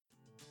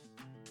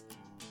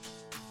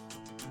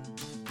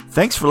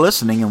Thanks for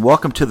listening and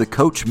welcome to the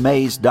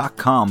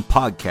CoachMays.com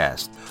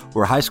podcast,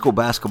 where high school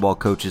basketball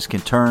coaches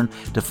can turn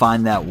to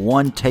find that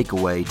one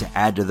takeaway to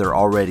add to their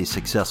already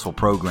successful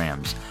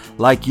programs.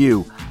 Like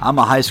you, I'm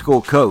a high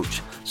school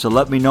coach, so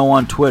let me know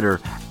on Twitter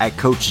at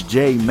Coach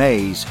J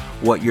Mays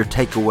what your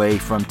takeaway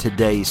from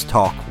today's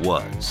talk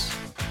was.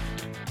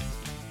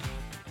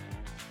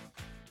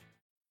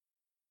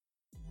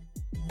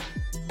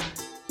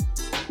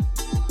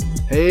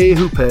 Hey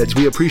Hoopheads,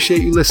 we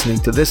appreciate you listening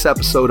to this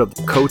episode of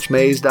the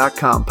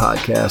CoachMays.com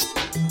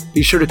podcast.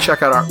 Be sure to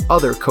check out our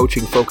other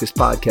coaching-focused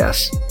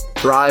podcasts,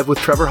 Thrive with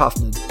Trevor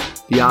Huffman,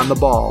 Beyond the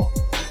Ball,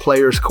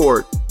 Players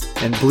Court,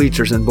 and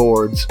Bleachers and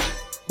Boards.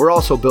 We're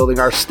also building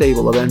our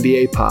stable of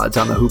NBA pods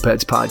on the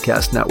Hoopheads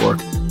Podcast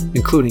Network,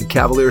 including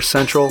Cavaliers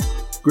Central,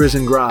 Grizz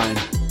and Grind,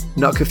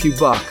 Nuck If You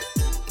Buck,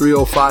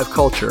 305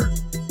 Culture,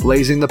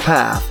 Blazing the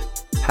Path,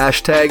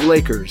 Hashtag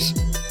Lakers,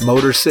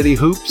 Motor City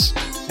Hoops,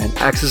 and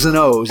X's and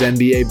O's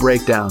NBA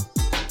Breakdown.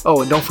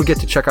 Oh, and don't forget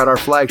to check out our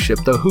flagship,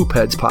 the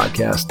Hoopheads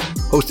Podcast,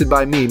 hosted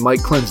by me,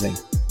 Mike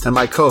Klinzing, and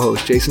my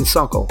co-host, Jason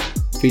Sunkel,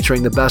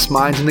 featuring the best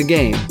minds in the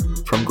game,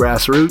 from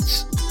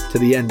grassroots to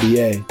the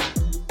NBA.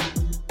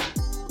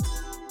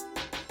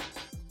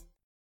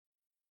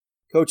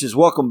 Coaches,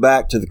 welcome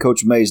back to the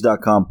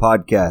CoachMays.com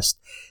podcast.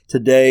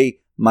 Today,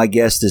 my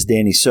guest is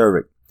Danny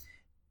Servik.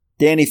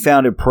 Danny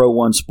founded Pro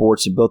One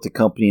Sports and built the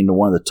company into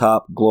one of the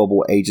top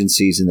global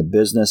agencies in the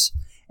business,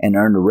 and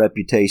earned a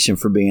reputation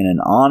for being an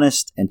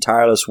honest and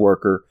tireless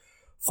worker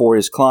for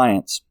his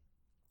clients.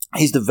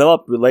 He's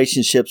developed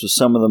relationships with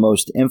some of the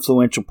most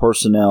influential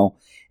personnel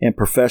in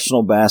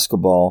professional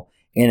basketball,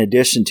 in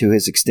addition to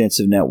his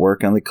extensive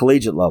network on the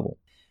collegiate level.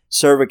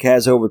 Servik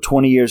has over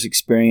 20 years'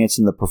 experience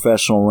in the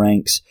professional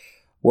ranks,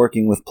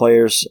 working with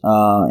players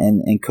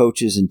and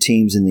coaches and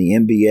teams in the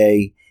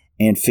NBA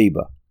and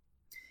FIBA.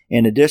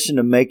 In addition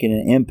to making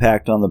an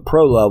impact on the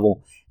pro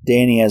level,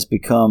 Danny has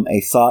become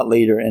a thought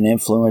leader and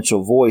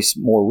influential voice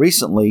more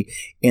recently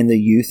in the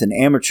youth and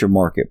amateur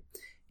market.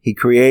 He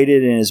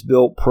created and has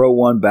built Pro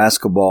One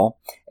Basketball,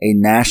 a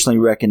nationally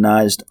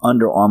recognized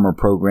Under Armour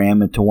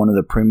program, into one of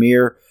the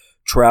premier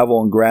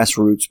travel and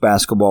grassroots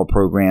basketball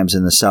programs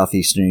in the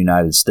southeastern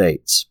United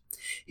States.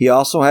 He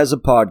also has a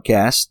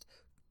podcast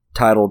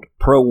titled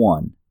Pro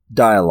One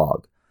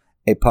Dialogue,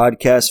 a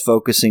podcast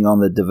focusing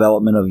on the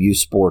development of youth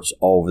sports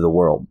all over the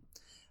world.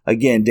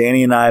 Again,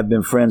 Danny and I have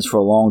been friends for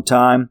a long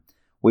time.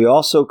 We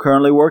also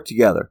currently work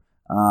together.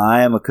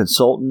 I am a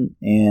consultant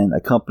in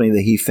a company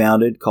that he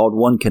founded called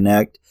One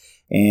Connect.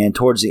 And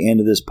towards the end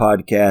of this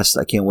podcast,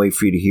 I can't wait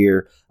for you to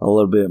hear a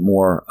little bit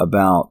more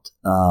about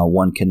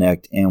One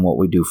Connect and what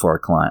we do for our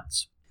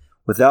clients.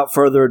 Without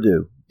further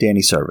ado,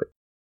 Danny Servik.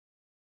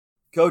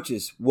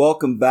 Coaches,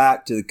 welcome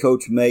back to the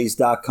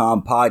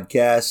CoachMays.com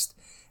podcast.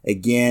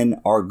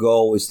 Again, our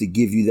goal is to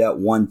give you that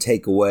one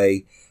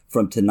takeaway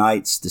from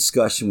tonight's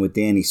discussion with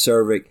Danny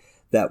Servik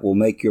that will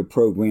make your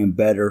program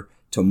better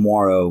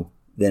tomorrow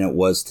than it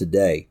was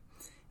today.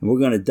 And we're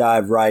going to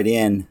dive right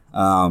in.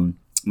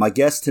 My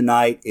guest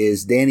tonight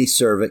is Danny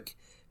Servik,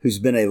 who's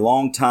been a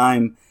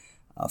longtime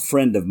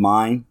friend of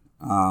mine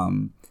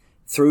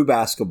through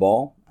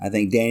basketball. I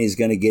think Danny's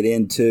going to get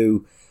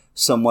into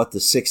somewhat the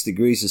 6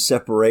 degrees of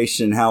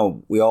separation,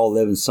 how we all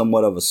live in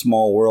somewhat of a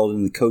small world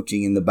in the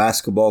coaching and the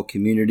basketball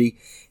community,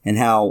 and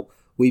how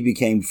we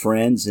became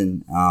friends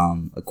and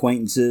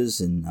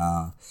acquaintances, and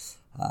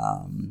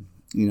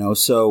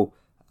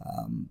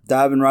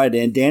diving right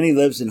in. Danny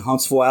lives in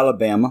Huntsville,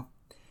 Alabama.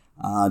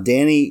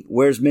 Danny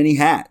wears many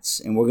hats,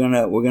 and we're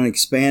gonna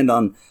expand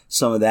on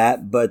some of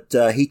that. But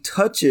he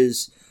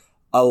touches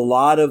a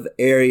lot of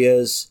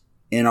areas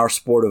in our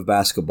sport of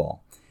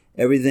basketball.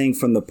 Everything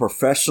from the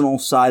professional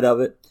side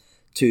of it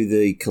to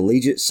the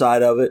collegiate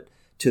side of it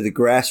to the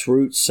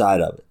grassroots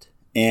side of it,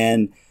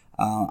 and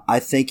I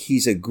think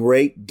he's a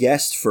great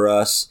guest for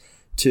us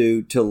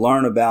to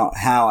learn about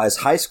how, as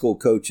high school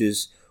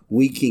coaches,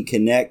 we can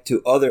connect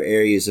to other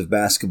areas of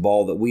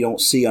basketball that we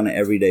don't see on an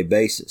everyday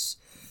basis.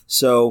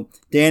 So,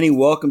 Danny,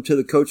 welcome to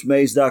the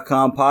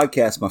CoachMays.com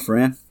podcast, my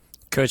friend.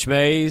 Coach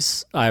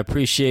Mays, I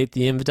appreciate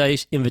the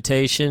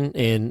invitation,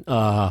 and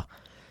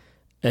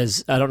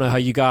as I don't know how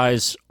you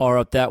guys are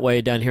up that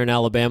way down here in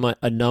Alabama,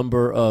 a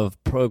number of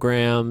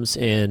programs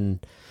and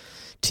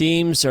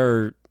teams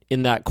are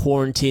in that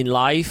quarantine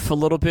life a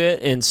little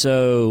bit, and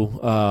so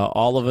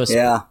all of us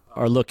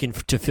are looking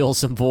to fill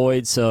some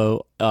voids.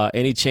 So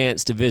any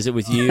chance to visit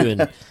with you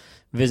and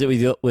visit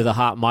with you with a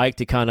hot mic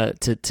to kind of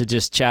to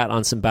just chat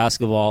on some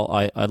basketball,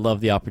 I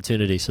love the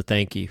opportunity. So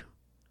thank you.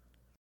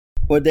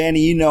 Well,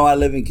 Danny, you know I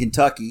live in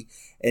Kentucky,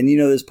 and you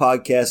know this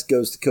podcast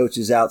goes to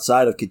coaches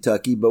outside of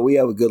Kentucky, but we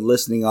have a good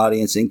listening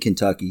audience in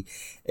Kentucky,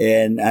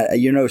 and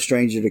you're no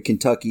stranger to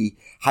Kentucky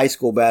high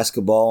school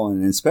basketball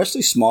and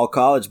especially small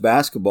college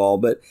basketball.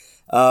 But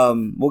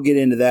we'll get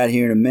into that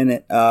here in a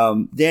minute.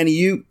 Danny,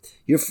 you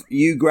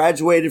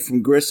graduated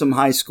from Grissom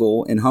High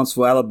School in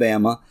Huntsville,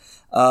 Alabama.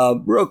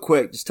 Real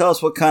quick, just tell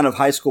us what kind of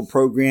high school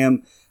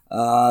program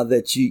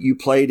that you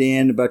played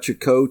in, about your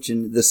coach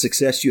and the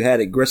success you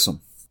had at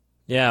Grissom.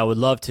 Yeah, I would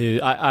love to.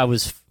 I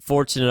was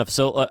fortunate enough.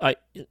 So I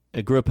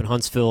grew up in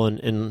Huntsville,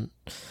 and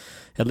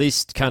at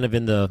least kind of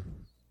in the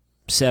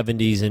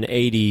 70s and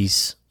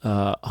 80s,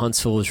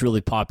 Huntsville was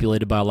really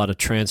populated by a lot of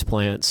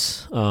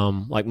transplants.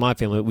 Like my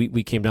family,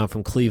 we came down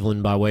from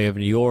Cleveland by way of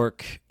New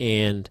York,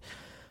 and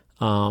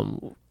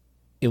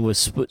it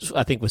was,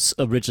 I think, was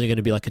originally going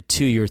to be like a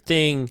 2-year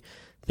thing.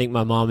 I think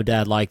my mom and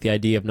dad liked the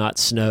idea of not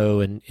snow,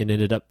 and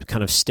ended up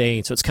kind of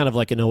staying. So it's kind of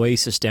like an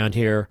oasis down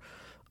here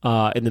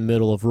in the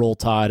middle of Roll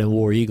Tide and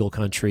War Eagle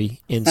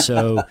country. And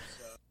so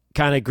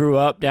kind of grew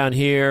up down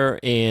here,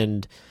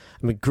 and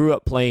grew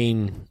up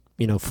playing,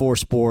 4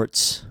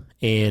 sports,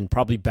 and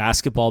probably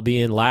basketball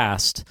being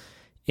last,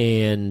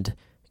 and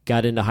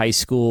got into high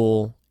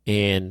school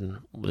and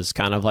was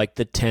kind of like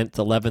the 10th,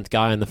 11th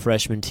guy on the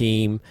freshman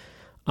team,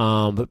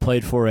 but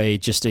played for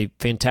just a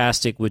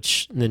fantastic,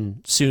 which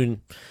then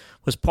soon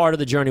was part of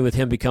the journey with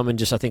him becoming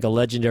just, I think, a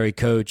legendary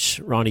coach,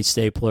 Ronnie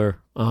Stapler.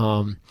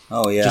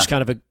 Just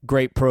kind of a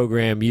great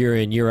program year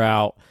in, year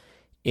out,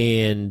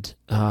 and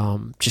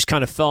just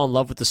kind of fell in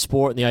love with the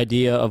sport and the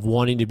idea of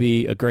wanting to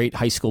be a great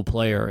high school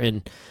player.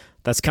 And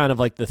that's kind of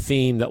like the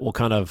theme that we'll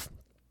kind of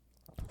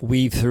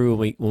weave through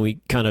when we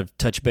kind of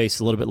touch base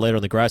a little bit later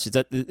on the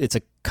grassroots. It's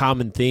a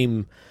common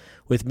theme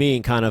with me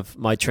and kind of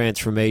my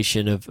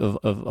transformation of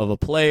a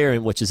player,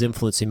 and which is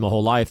influencing my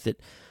whole life, that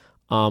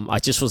I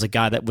just was a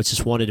guy that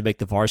just wanted to make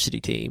the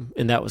varsity team,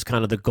 and that was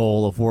kind of the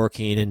goal of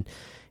working,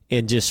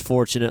 and just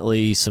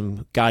fortunately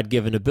some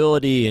God-given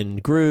ability,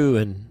 and grew,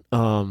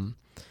 and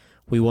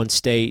we won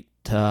state.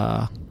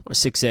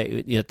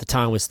 6A at the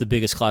time was the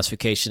biggest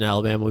classification in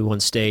Alabama. We won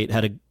state,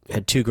 had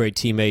 2 great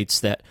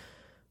teammates that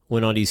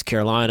went on to East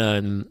Carolina,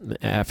 and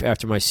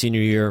after my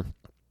senior year,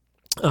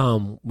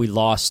 we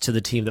lost to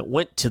the team that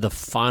went to the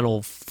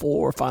Final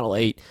 4, Final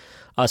 8.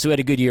 So we had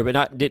a good year,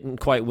 but didn't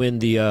quite win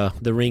the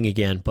ring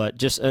again. But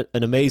just an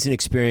amazing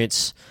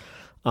experience,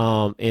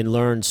 and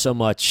learned so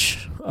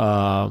much.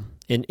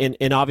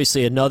 And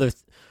obviously another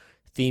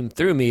theme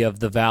through me of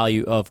the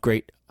value of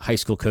great high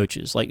school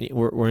coaches. Like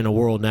we're in a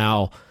world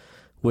now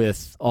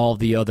with all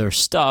the other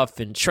stuff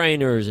and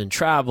trainers and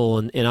travel,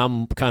 and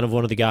I'm kind of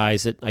one of the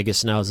guys that I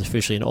guess now is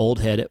officially an old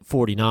head at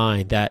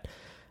 49, that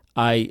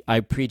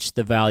I preach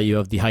the value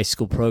of the high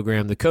school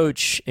program, the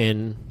coach,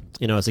 and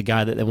as a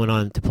guy that went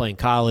on to play in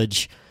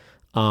college,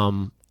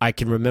 I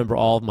can remember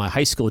all of my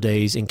high school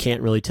days and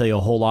can't really tell you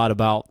a whole lot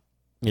about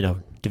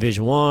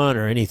Division I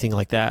or anything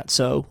like that.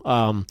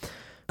 So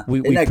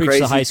we preach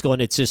the high school,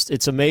 and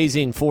it's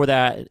amazing for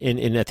that,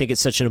 and I think it's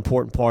such an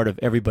important part of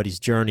everybody's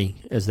journey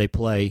as they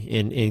play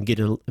and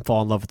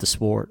fall in love with the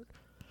sport.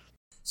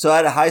 So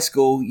out of high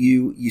school,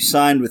 you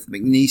signed with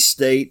McNeese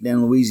State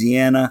in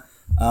Louisiana.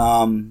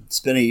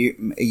 Spent a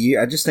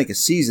year, I just think a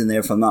season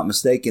there, if I'm not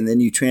mistaken. Then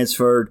you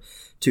transferred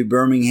to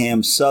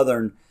Birmingham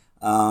Southern.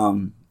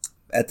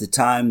 At the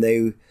time,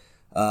 they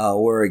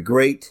were a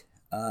great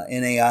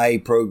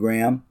NAIA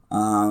program.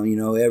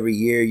 Every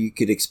year you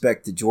could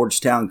expect the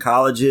Georgetown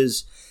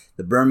Colleges,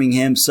 the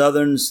Birmingham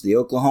Southerns, the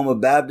Oklahoma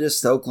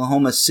Baptists, the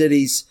Oklahoma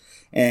Cities,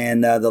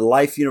 and the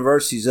Life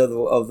Universities of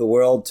the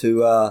world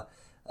to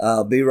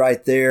be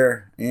right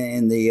there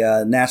in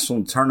the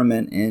national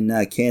tournament in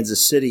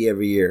Kansas City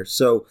every year.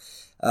 So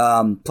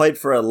played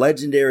for a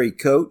legendary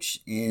coach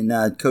in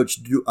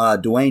Coach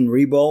Dwayne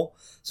Reboel.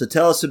 So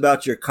tell us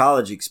about your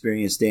college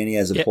experience, Danny,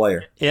 as a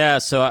player. Yeah,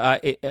 so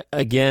I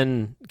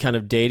again, kind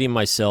of dating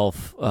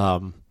myself,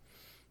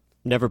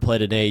 never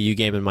played an AAU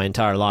game in my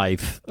entire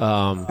life.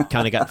 Kind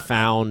of got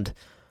found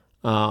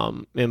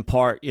in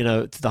part,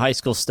 to the high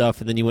school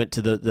stuff, and then you went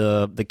to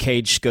the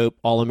Cage Scope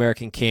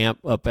All-American Camp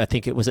up, I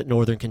think it was at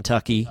Northern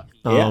Kentucky,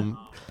 and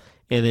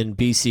then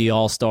BC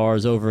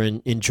All-Stars over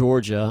in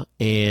Georgia,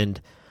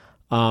 and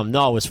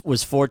I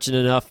was fortunate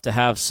enough to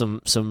have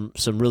some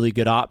really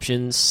good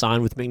options.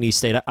 Signed with McNeese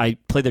State. I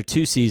played there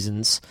 2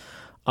 seasons.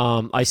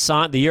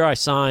 The year I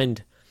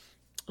signed,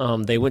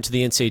 they went to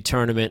the NCAA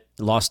tournament,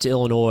 lost to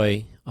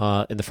Illinois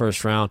in the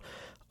first round.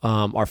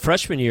 Our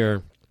freshman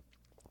year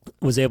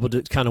was able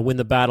to kind of win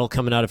the battle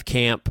coming out of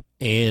camp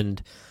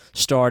and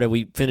started.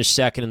 We finished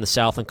second in the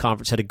Southland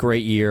Conference, had a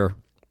great year.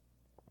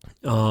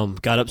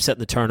 Got upset in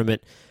the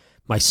tournament.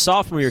 My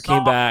sophomore year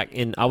came back,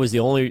 and I was the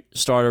only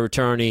starter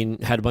returning,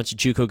 had a bunch of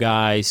JUCO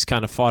guys,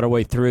 kind of fought our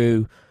way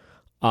through,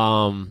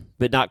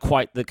 but not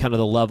quite the kind of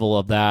the level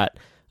of that.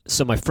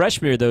 So my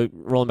freshman year, though,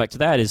 rolling back to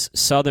that, is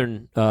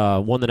Southern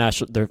won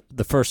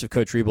the first of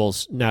Coach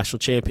Reboel's national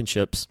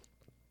championships.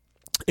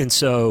 And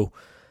so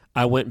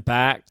I went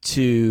back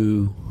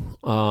to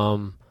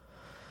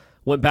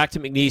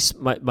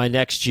McNeese my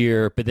next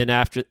year, but then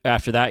after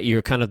that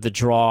year, kind of the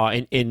draw,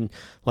 and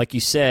like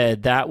you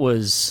said, that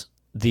was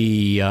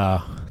the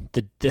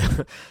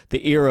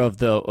era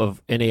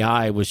of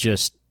NAI was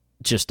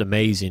just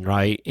amazing,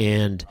 right?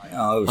 And it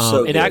was so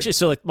and good. actually,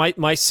 so like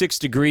my 6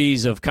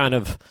 degrees of kind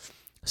of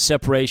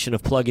separation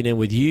of plugging in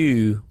with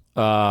you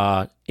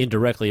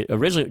indirectly.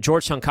 Originally,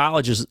 Georgetown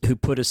College is who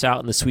put us out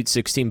in the Sweet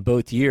 16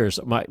 both years.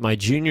 My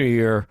junior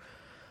year,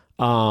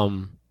 I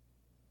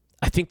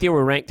think they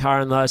were ranked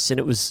higher than us, and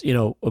it was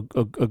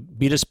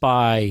beat us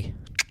by,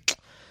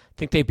 I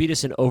think they beat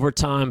us in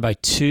overtime by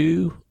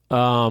 2.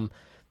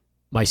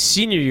 My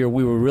senior year,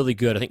 we were really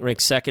good. I think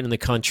ranked second in the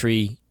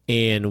country,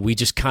 and we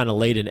just kind of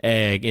laid an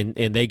egg, and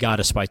they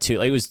got us by 2.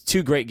 Like, it was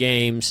 2 great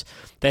games.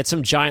 They had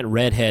some giant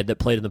redhead that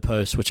played in the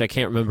post, which I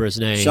can't remember his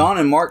name. Sean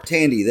and Mark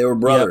Tandy, they were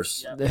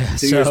brothers, Yep.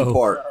 2 years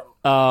apart.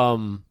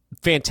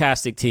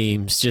 Fantastic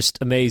teams, just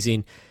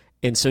amazing.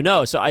 And so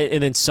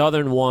and then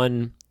Southern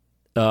won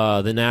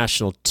the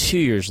national 2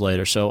 years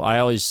later. So I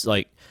always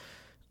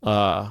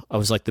I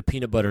was like the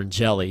peanut butter and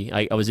jelly.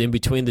 I was in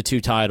between the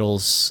 2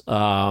 titles,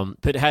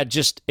 but had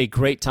just a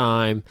great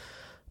time.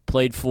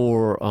 Played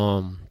for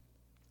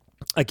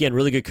again,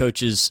 really good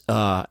coaches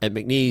at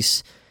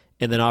McNeese,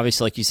 and then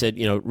obviously, like you said,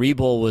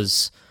 Reboel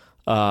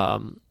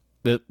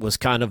was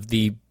kind of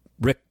the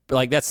Rick.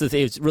 Like, that's the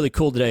thing. It's really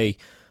cool today.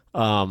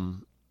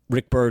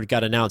 Rick Byrd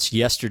got announced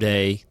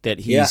yesterday that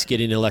he's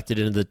getting elected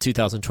into the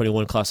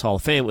 2021 Class Hall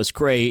of Fame. It was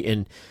great,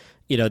 and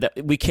that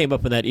we came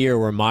up in that era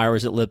where Meyer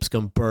was at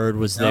Lipscomb, Byrd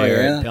was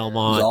there at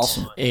Belmont,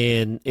 awesome.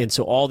 and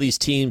so all these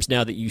teams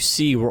now that you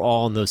see were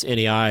all in those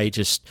NAI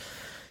just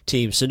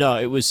teams. So no,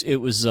 it was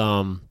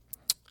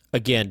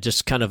again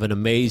just kind of an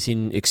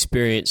amazing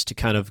experience to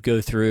kind of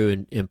go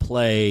through and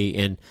play,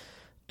 and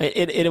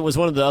it was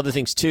one of the other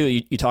things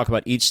too. You talk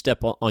about each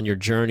step on your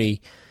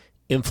journey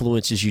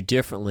influences you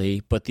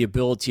differently, but the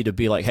ability to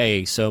be like,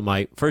 hey, so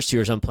my first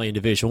years I'm playing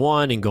Division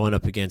I and going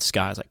up against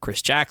guys like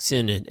Chris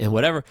Jackson and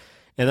whatever,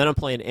 and then I'm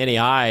playing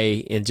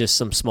NAI in just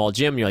some small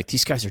gym, and you're like,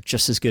 these guys are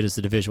just as good as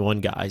the Division I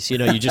guys. You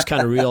just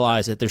kind of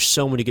realize that there's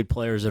so many good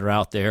players that are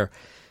out there,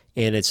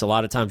 and it's a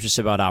lot of times just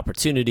about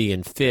opportunity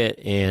and fit,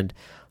 and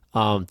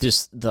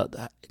just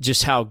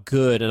how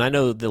good. And I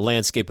know the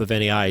landscape of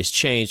NAI has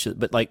changed,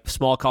 but like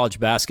small college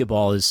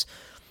basketball is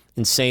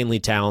insanely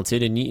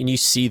talented, and you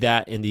see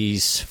that in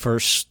these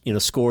first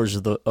scores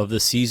of the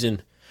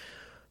season,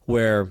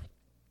 where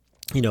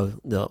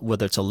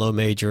whether it's a low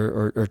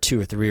major or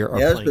 2 or 3 are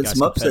there's playing been guys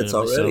some upsets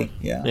already.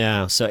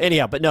 So, So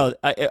anyhow, but no,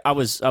 I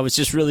was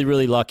just really,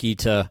 really lucky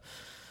to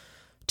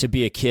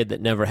be a kid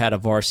that never had a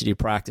varsity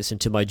practice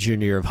until my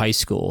junior year of high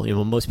school.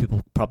 Most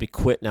people probably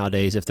quit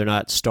nowadays if they're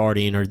not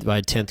starting or by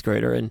a 10th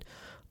grader, and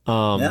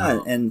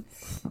and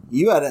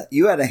you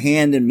had a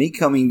hand in me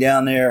coming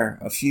down there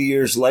a few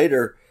years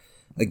later.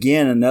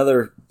 Again,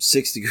 another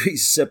 6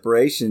 degrees of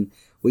separation.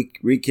 We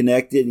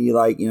reconnected, and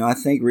I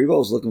think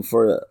Reboel's looking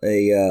for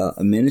a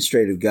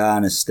administrative guy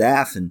on his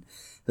staff, and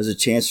there's a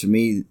chance for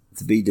me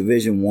to be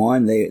Division I.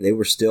 They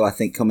were still, I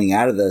think, coming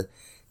out of the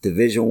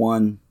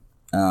Division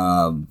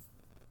I.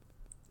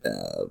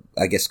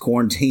 I guess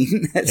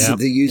quarantine. That's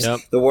to use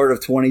the word of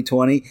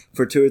 2020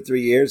 for 2 or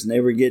 3 years, and they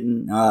were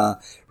getting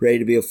ready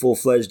to be a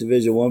full-fledged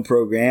Division I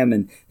program.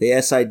 And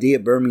the SID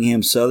at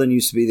Birmingham Southern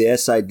used to be the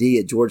SID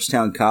at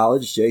Georgetown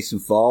College, Jason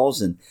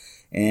Falls,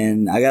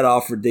 and I got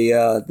offered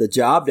the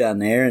job down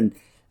there, and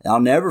I'll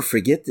never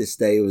forget this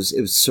day. It was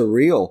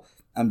surreal.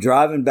 I'm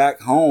driving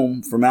back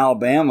home from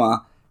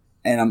Alabama,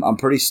 and I'm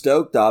pretty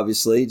stoked.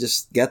 Obviously,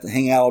 just got to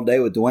hang out all day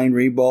with Dwayne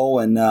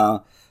Reboel and.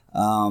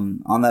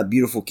 On that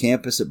beautiful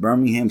campus at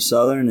Birmingham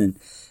Southern,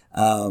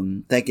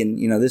 and thinking,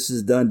 this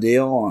is a done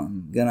deal.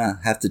 I'm going to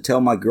have to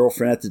tell my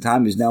girlfriend at the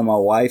time, who's now my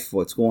wife,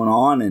 what's going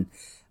on. And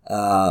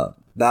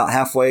about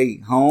halfway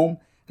home,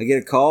 I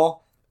get a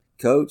call,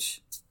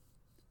 Coach,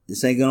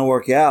 this ain't going to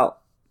work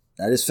out.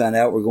 I just found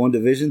out we're going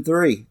Division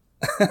III.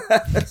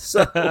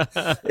 So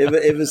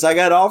I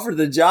got offered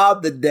the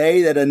job the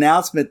day that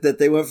announcement that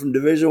they went from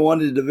Division I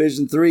to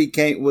Division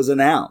III was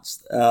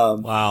announced.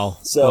 Wow.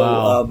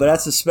 So, but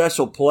that's a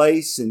special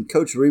place, and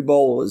Coach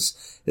Reboel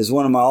is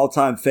one of my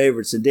all-time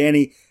favorites. And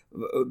Danny,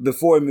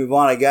 before we move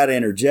on, I got to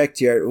interject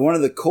here. One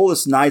of the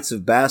coolest nights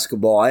of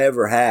basketball I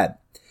ever had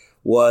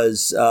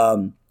was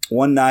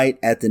one night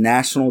at the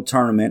national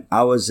tournament.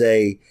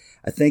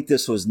 I think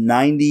this was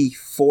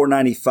 94,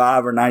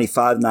 95, or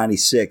 95,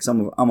 96.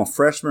 I'm a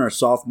freshman or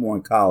sophomore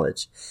in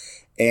college.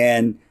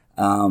 And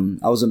I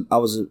was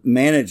a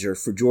manager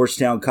for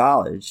Georgetown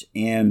College.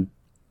 And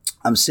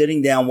I'm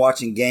sitting down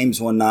watching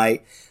games one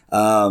night.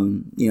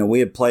 We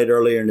had played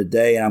earlier in the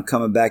day, and I'm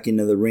coming back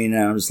into the arena,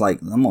 and I'm just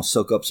like, I'm going to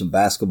soak up some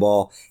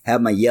basketball,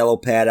 have my yellow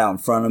pad out in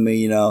front of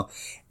me,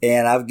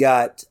 And I've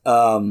got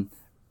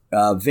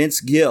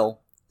Vince Gill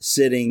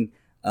sitting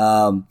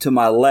to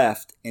my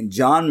left, and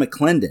John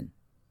McClendon,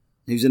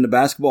 who's in the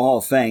Basketball Hall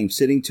of Fame,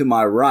 sitting to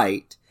my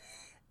right.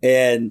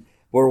 And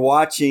we're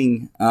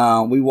watching,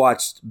 we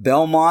watched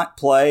Belmont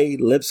play,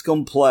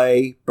 Lipscomb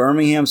play,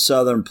 Birmingham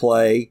Southern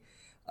play,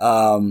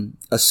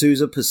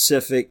 Azusa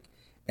Pacific,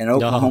 and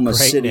Oklahoma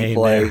City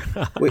play.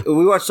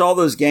 we watched all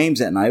those games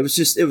that night.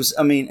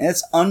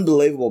 It's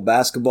unbelievable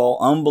basketball,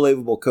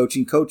 unbelievable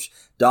coaching. Coach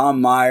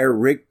Don Meyer,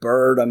 Rick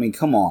Byrd.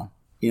 Come on.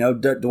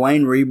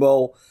 Dwayne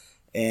Reboel.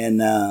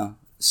 And,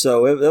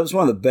 so it was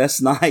one of the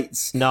best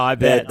nights. No, I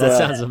bet. That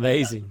sounds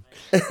amazing.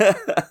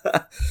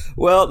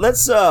 Well,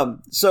 let's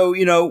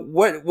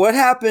what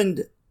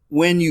happened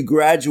when you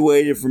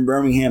graduated from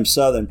Birmingham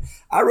Southern?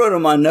 I wrote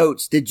in my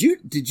notes, did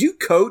you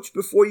coach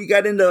before you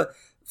got into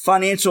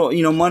financial,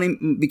 money,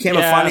 became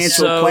a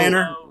financial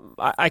planner?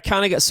 I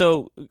kind of got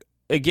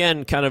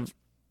again, kind of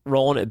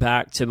rolling it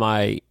back to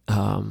my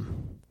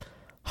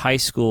high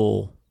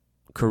school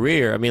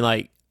career. I mean,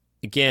 like,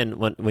 again,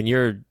 when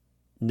you're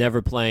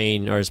never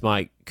playing, or as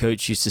my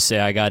coach used to say,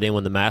 I got in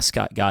when the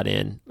mascot got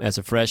in as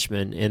a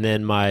freshman. And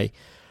then my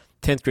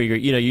 10th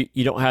grade year,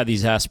 you don't have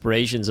these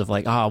aspirations of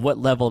like, what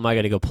level am I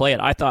going to go play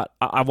at? I thought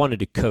I wanted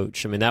to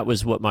coach. I mean, that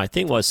was what my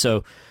thing was.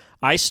 So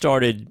I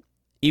started,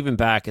 even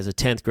back as a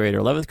 10th grader,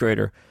 11th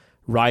grader,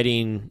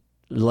 writing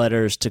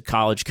letters to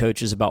college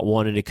coaches about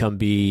wanting to come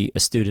be a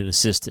student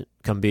assistant,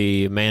 come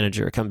be a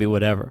manager, come be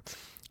whatever.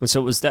 And so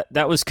it was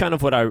that was kind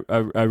of what I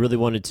really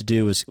wanted to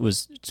do was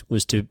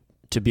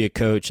to be a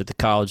coach at the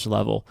college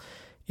level.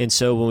 And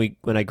so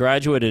when I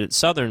graduated at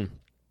Southern,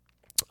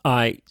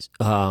 I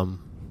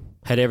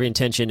had every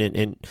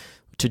intention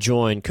to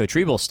join Coach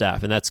Reboel's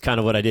staff, and that's kind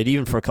of what I did,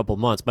 even for a couple of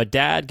months. My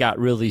dad got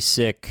really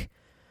sick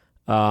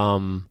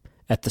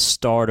at the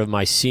start of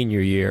my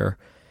senior year,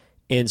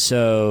 and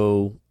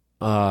so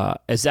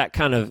as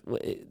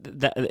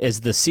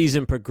the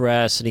season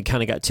progressed and he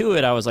kind of got to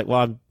it, I was like,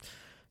 well, I'm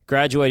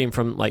graduating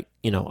from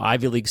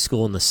Ivy League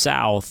school in the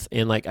South,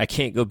 and I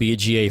can't go be a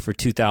GA for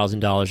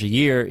 $2,000 a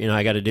year.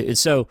 I got to do it.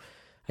 So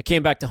I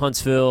came back to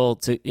Huntsville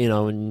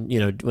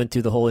and went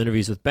through the whole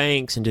interviews with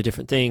banks and did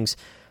different things.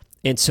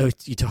 And so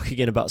you talk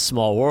again about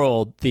small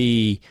world.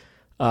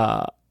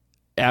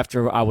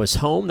 After I was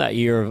home that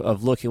year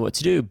of looking what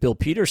to do, Bill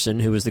Peterson,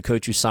 who was the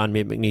coach who signed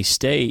me at McNeese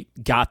State,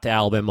 got the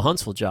Alabama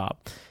Huntsville job.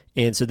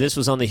 And so this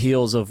was on the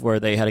heels of where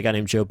they had a guy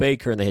named Joe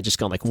Baker, and they had just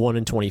gone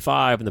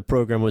 1-25, and the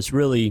program was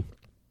really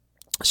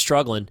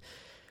struggling.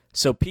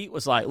 So Pete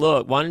was like,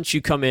 look, why don't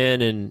you come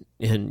in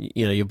and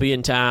you'll be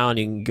in town,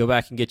 you can go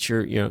back and get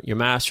your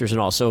master's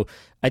and all. So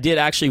I did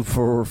actually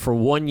for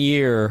 1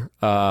 year,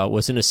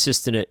 was an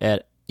assistant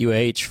at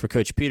UH for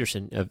Coach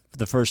Peterson.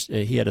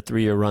 He had a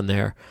 3-year run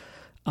there.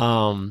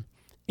 And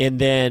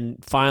then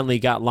finally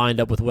got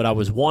lined up with what I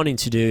was wanting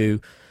to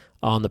do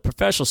on the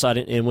professional side,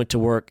 and went to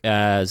work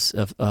as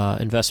an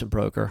investment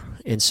broker.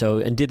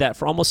 And did that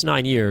for almost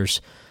 9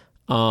 years.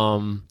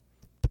 And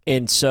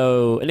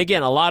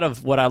again, a lot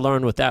of what I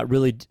learned with that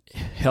really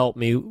helped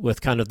me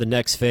with kind of the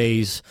next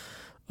phase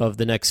of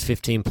the next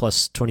 15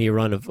 plus 20-year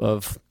run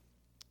of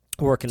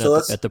working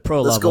at the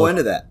pro level. Let's go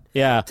into that.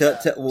 Yeah.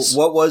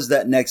 What was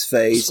that next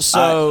phase?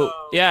 So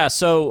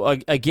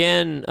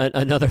again,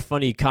 another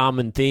funny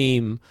common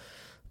theme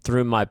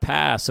through my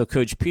past. So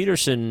Coach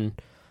Peterson,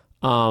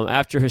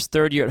 after his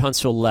 3rd year at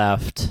Huntsville,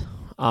 left,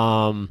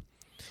 and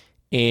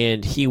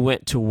he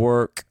went to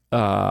work,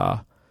 I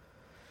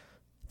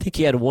think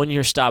he had a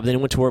 1-year stop, then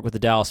he went to work with the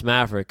Dallas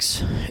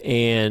Mavericks.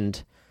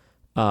 And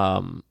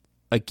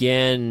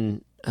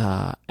again,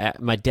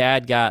 my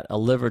dad got a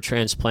liver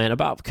transplant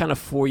about kind of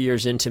 4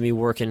 years into me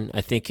working,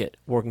 I think, at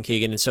Working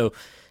Keegan. And so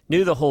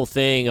knew the whole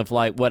thing of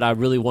what I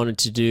really wanted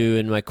to do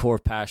in my core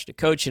passion at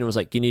coaching. It was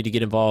you need to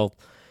get involved.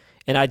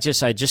 And I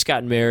just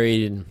got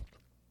married, and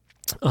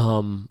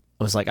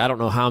I was like, I don't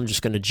know how I'm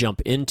just going to jump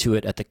into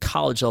it at the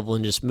college level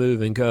and just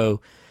move and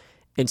go.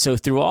 And so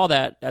through all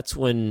that, that's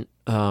when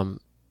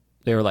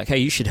they were like, hey,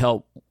 you should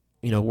help,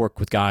 work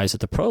with guys at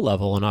the pro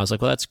level. And I was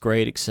like, well, that's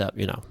great, except,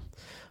 I've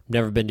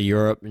never been to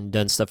Europe and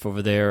done stuff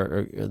over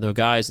there, or the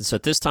guys. And so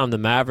at this time, the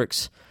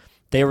Mavericks,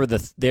 they were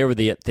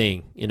the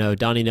thing.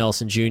 Donnie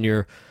Nelson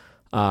Jr.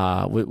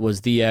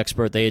 Was the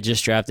expert. They had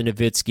just drafted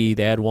Nowitzki.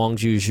 They had Wang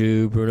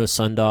Juju, Bruno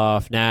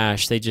Sundorf,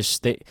 Nash.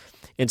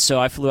 And so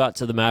I flew out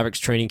to the Mavericks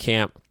training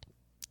camp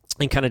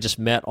and kind of just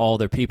met all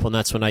their people. And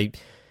that's when I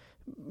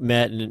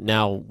met, and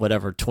now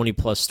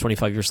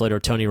 25 years later,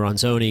 Tony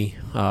Ronzoni,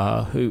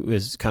 who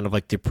is kind of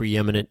the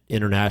preeminent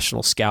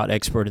international scout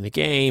expert in the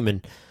game,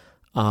 and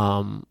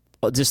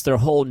just their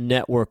whole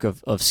network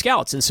of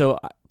scouts. And so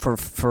for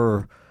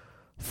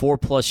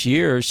 4+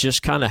 years,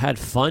 just kind of had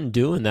fun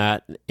doing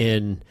that.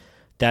 And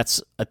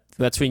that's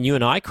when you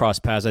and I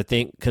crossed paths, I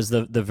think, because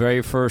the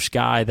very first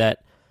guy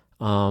that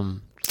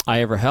I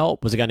ever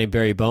helped was a guy named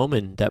Barry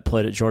Bowman that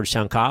played at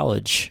Georgetown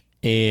College.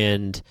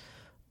 And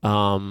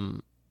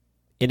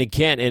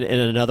again, and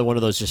another one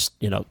of those just,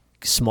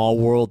 small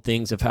world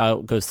things of how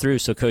it goes through.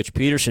 So Coach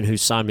Peterson, who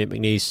signed me at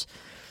McNeese,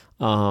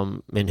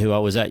 and who I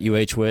was at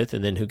UH with,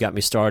 and then who got me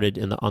started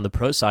on the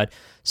pro side,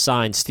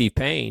 signed Steve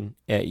Payne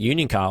at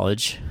Union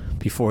College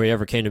before he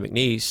ever came to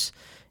McNeese.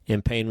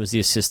 And Payne was the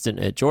assistant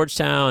at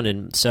Georgetown.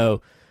 And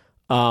so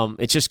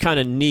it's just kind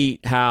of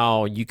neat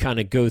how you kind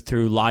of go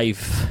through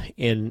life.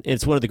 And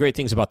it's one of the great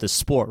things about this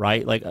sport,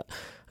 right? I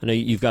know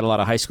you've got a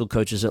lot of high school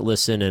coaches that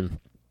listen, and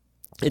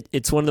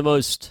it's one of the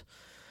most...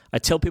 I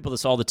tell people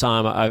this all the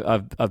time.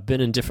 I've been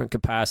in different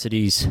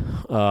capacities in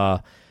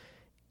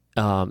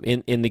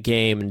the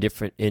game, and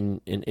different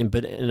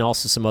and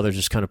also some other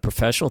just kind of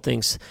professional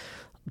things.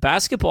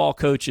 Basketball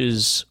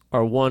coaches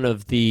are one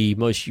of the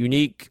most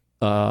unique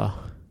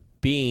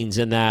beings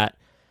in that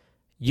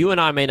you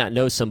and I may not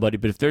know somebody,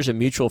 but if there's a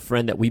mutual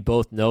friend that we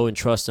both know and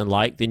trust and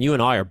like, then you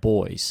and I are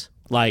boys,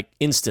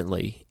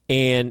 instantly.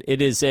 And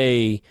it's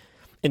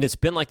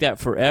been like that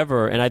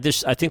forever. And I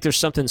think there's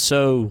something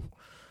so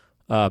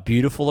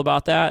beautiful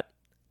about that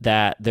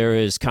there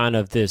is kind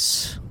of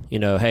this,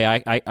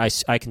 hey,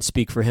 I can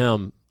speak for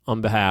him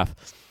on behalf.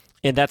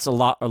 And that's a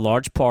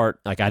large part.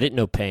 Like, I didn't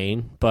know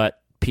Payne, but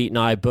Pete and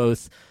I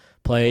both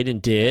played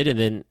and did. And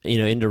then,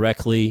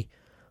 indirectly,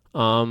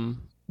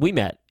 we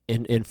met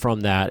and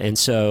from that. And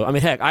so, I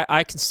mean, heck,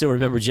 I can still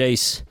remember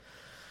Jace.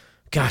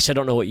 Gosh, I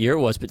don't know what year it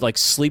was, but like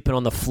sleeping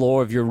on the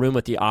floor of your room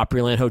at the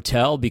Opryland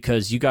Hotel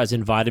because you guys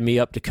invited me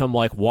up to come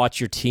like watch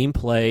your team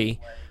play.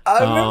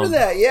 I remember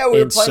that. Yeah,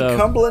 we were playing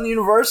Cumberland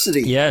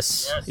University.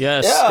 Yes.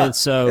 Yeah. And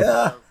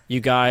so you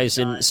guys,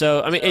 and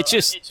so I mean, it's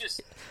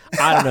just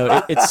I don't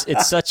know.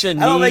 It's such a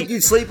neat. I don't think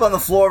you'd sleep on the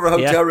floor of a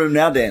hotel room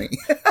now, Danny.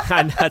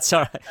 That's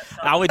all right.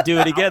 I would do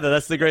it again.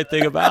 That's the great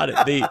thing about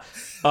it.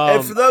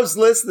 And for those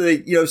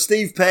listening,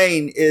 Steve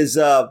Payne is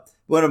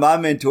one of my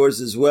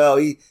mentors as well.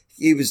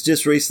 He was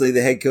just recently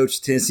the head coach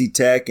of Tennessee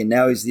Tech, and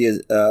now he's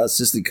the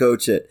assistant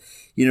coach at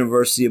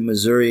University of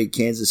Missouri at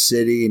Kansas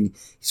City, and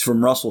he's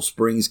from Russell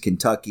Springs,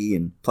 Kentucky,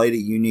 and played at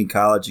Union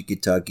College in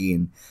Kentucky.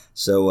 And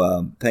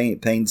so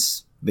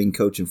Payne's been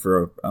coaching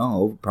for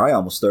probably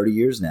almost 30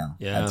 years now.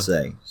 Yeah. I'd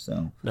say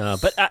so. No,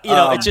 but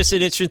it's just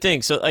an interesting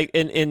thing. So like,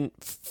 and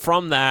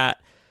from that,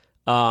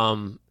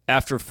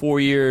 after 4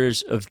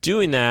 years of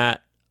doing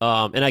that.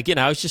 And again,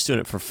 I was just doing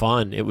it for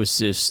fun. It was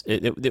just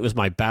it was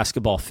my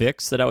basketball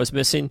fix that I was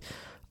missing,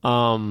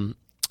 and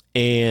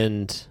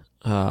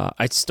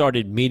I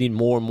started meeting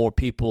more and more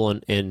people,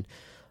 and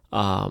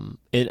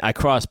I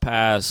crossed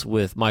paths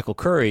with Michael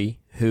Curry,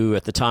 who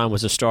at the time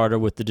was a starter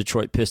with the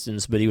Detroit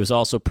Pistons, but he was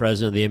also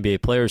president of the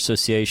NBA Players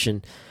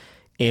Association,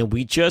 and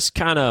we just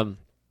kind of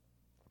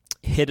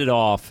hit it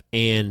off,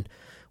 and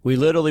we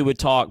literally would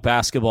talk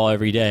basketball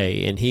every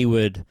day, and he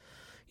would.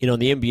 In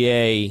the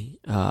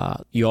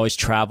NBA, you always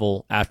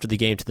travel after the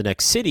game to the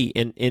next city,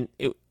 and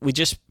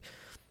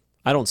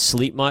I don't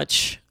sleep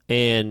much,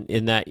 and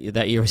in that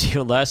year was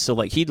even less. So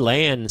like he'd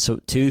land, so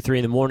 2-3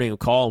 in the morning, would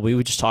call, and we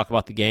would just talk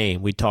about the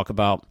game. We'd talk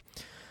about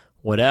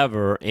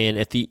whatever, and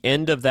at the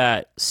end of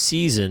that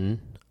season,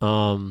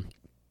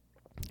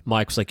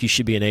 Mike was like, "You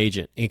should be an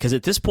agent," because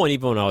at this point,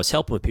 even when I was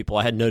helping with people,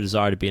 I had no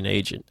desire to be an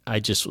agent. I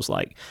just was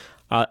like,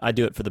 I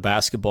do it for the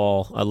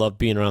basketball. I love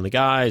being around the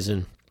guys,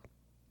 and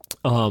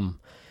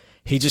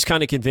he just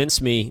kind of convinced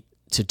me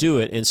to do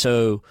it. And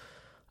so,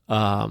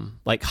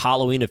 like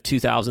Halloween of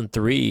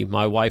 2003,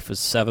 my wife was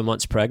 7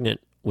 months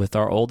pregnant with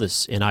our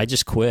oldest, and I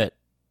just quit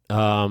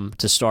to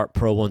start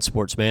Pro One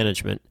Sports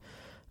Management,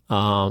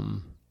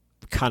 kind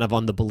of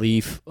on the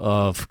belief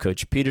of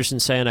Coach Peterson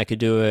saying I could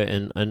do it,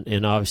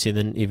 and obviously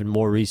then even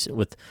more recent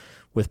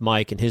with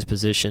Mike and his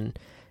position,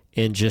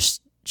 and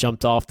just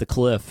jumped off the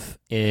cliff.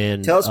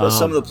 And tell us about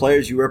some of the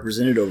players you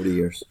represented over the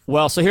years.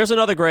 Well, so here's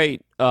another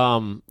great.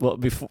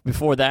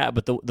 Before that,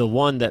 but the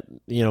one that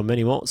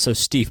many won't. So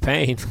Steve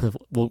Payne.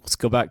 Let's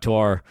go back to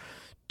our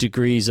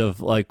degrees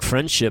of like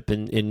friendship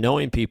and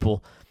knowing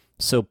people.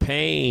 So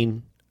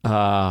Payne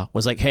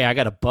was like, "Hey, I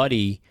got a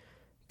buddy,"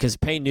 because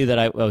Payne knew that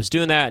I was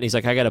doing that, and he's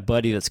like, "I got a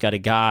buddy that's got a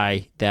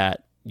guy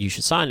that you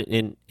should sign."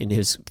 And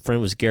his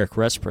friend was Garrick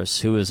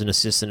Respris, who was an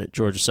assistant at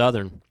Georgia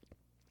Southern,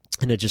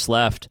 and had just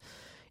left.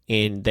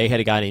 And they had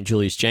a guy named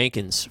Julius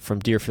Jenkins from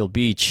Deerfield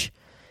Beach,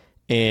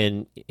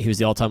 and he was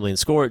the all-time leading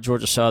scorer at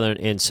Georgia Southern.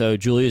 And so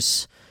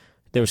Julius,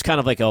 there was kind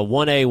of like a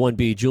 1A,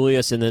 1B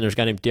Julius, and then there's a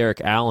guy named Derek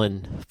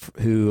Allen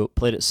who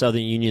played at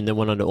Southern Union, then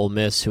went on to Ole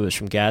Miss, who was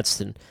from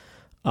Gadsden.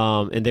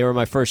 And they were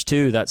my first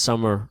two that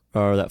summer,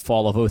 or that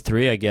fall of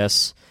 2003, I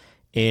guess,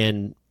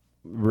 and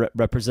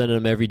represented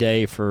them every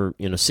day for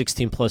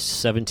 16 plus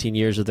 17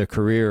 years of their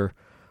career.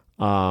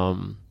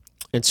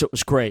 And so it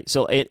was great.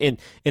 So and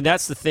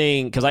that's the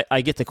thing, because I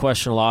get the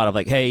question a lot of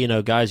like, hey,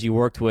 guys you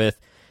worked with,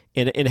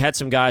 and had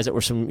some guys that were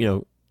some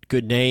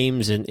good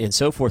names and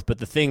so forth. But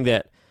the thing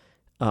that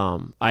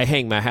I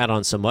hang my hat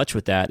on so much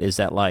with that is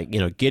that like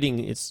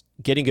getting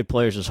good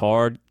players is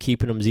hard,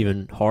 keeping them is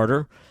even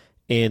harder,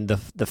 and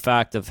the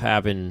fact of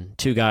having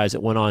two guys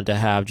that went on to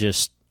have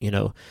just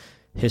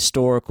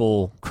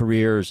historical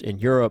careers in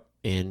Europe,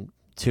 and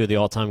two of the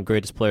all-time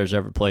greatest players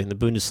ever played in the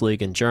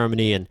Bundesliga in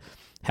Germany, and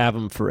have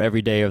them for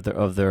every day of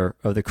their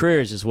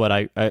careers is what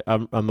I'm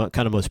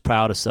kind of most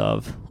proudest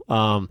of.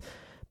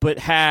 But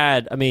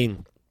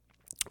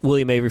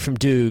William Avery from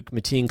Duke,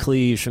 Mateen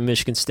Cleaves from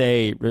Michigan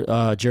State,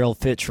 Gerald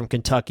Fitch from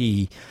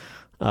Kentucky,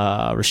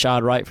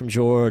 Rashad Wright from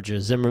Georgia,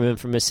 Zimmerman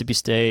from Mississippi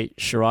State,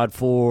 Sherrod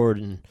Ford,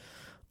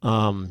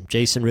 and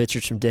Jason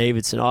Richards from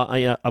Davidson.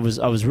 I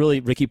was really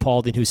Ricky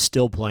Paulding, who's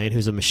still playing,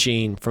 who's a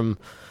machine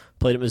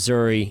played at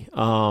Missouri,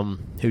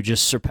 who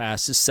just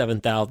surpassed his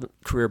 7,000th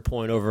career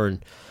point over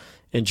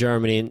in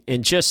Germany,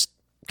 and just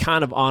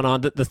kind of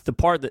on. The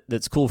part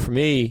that's cool for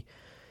me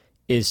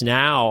is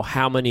now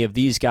how many of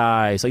these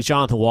guys, like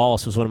Jonathan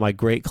Wallace was one of my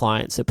great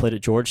clients that played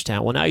at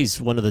Georgetown. Well, now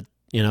he's one of the,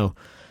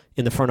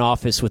 in the front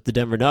office with the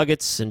Denver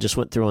Nuggets, and just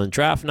went through on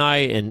draft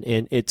night,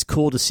 and it's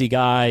cool to see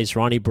guys.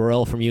 Ronnie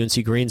Burrell from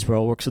UNC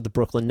Greensboro works with the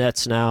Brooklyn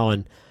Nets now,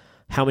 and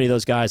how many of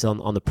those guys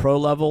on the pro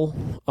level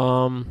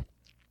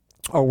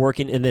are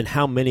working, and then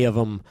how many of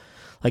them,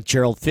 like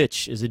Gerald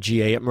Fitch is a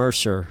GA at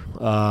Mercer.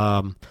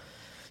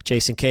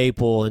 Jason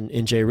Capel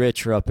and Jay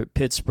Rich are up at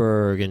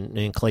Pittsburgh,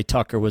 and Clay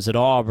Tucker was at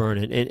Auburn,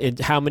 and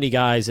how many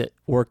guys that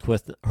worked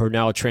with her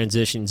now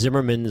transition.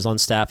 Zimmerman is on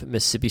staff at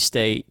Mississippi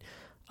State.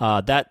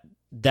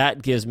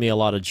 That gives me a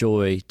lot of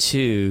joy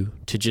too,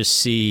 to just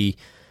see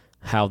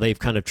how they've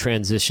kind of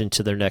transitioned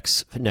to their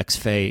next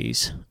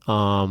phase.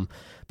 But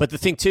the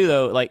thing too,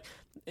 though, like,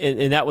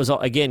 and that was,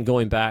 again,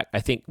 going back, I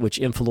think, which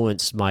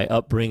influenced my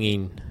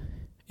upbringing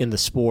in the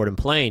sport and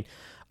playing.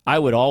 I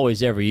would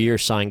always every year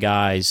sign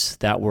guys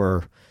that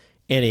were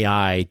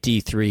NAI,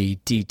 D3,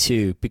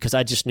 D2, because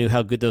I just knew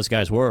how good those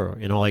guys were.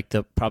 You know, like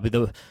probably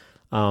the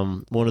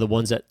one of the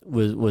ones that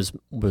was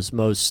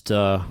most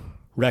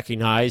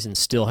recognized and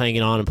still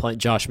hanging on and playing,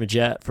 Josh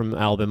Majette from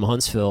Alabama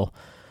Huntsville.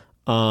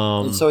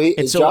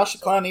 Is Josh a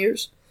Clown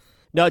Ears?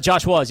 No,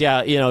 Josh was,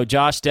 yeah. You know,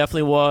 Josh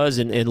definitely was,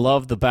 and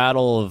loved the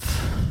battle of,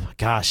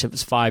 gosh, it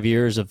was 5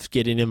 years of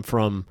getting him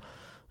from,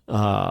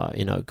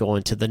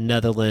 going to the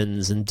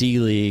Netherlands and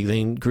D-League,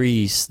 then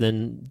Greece,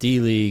 then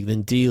D-League,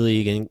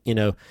 and,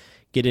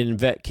 getting in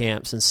vet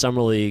camps and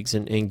summer leagues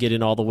and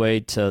getting all the way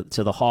to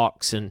the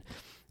Hawks. And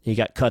he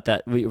got cut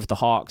that week with the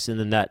Hawks, and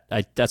then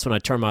that's when I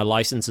turned my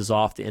licenses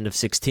off the end of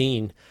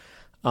 2016.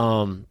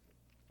 And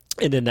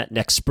then that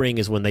next spring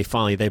is when they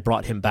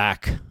brought him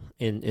back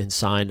and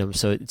signed him.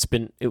 So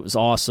it was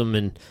awesome.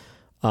 And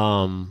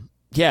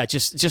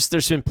just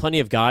there's been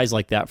plenty of guys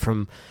like that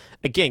from,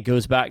 again,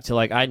 goes back to,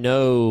 like, I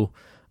know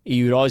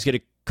you would always get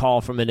a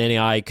call from an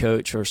NAI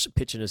coach or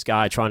pitching this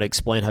guy trying to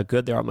explain how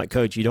good they are. I'm like,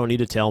 Coach, you don't need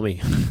to tell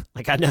me.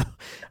 Like, I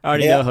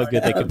already know how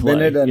good they can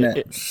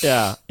play.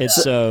 Yeah. And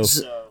so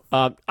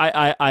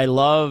I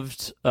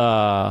loved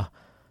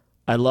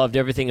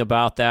everything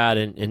about that,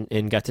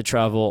 and got to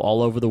travel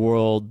all over the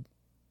world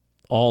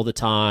all the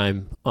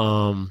time.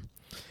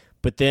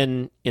 But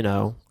then,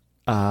 having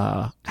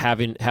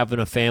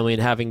a family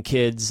and having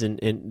kids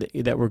and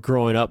that were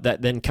growing up,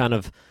 that then kind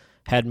of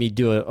had me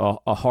do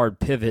a hard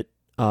pivot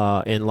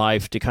in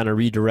life to kind of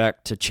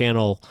redirect, to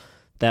channel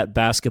that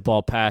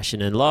basketball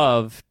passion and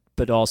love,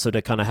 but also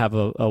to kind of have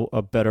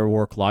a better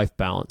work-life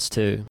balance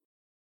too.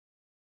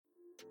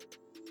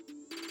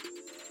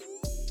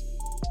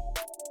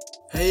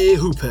 Hey,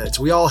 hoopheads,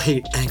 we all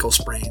hate ankle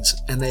sprains,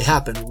 and they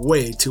happen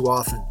way too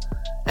often.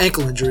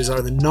 Ankle injuries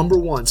are the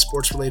 #1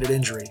 sports-related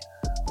injury.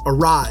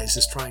 Arise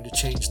is trying to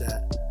change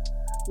that.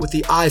 With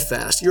the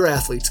iFast, your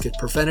athletes get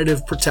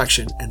preventative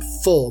protection and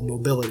full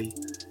mobility.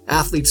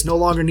 Athletes no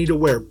longer need to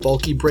wear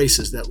bulky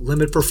braces that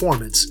limit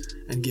performance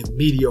and give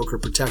mediocre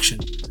protection.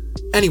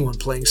 Anyone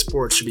playing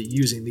sports should be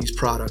using these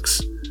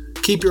products.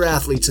 Keep your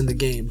athletes in the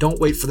game. Don't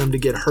wait for them to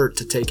get hurt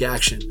to take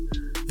action.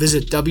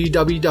 Visit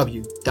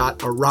www.arise.com,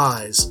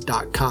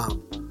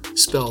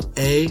 spelled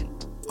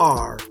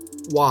ARYSE,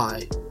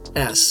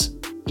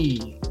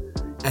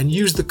 and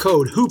use the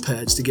code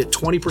HOOPHEADS to get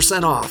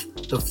 20% off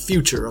the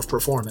future of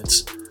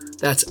performance.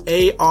 That's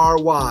ARYSE.com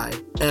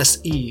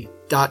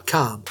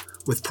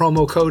with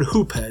promo code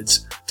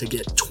HOOPHEADS to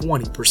get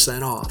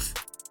 20% off.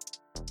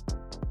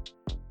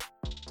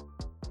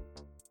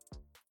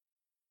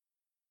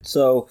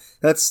 So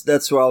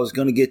that's where I was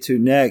going to get to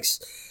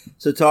next.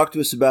 So talk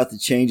to us about the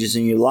changes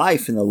in your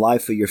life and the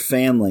life of your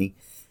family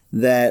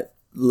that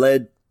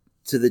led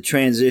to the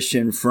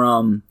transition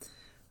from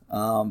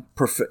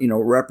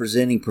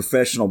representing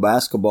professional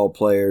basketball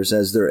players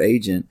as their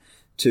agent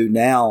to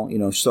now,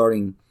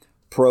 starting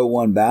Pro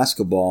One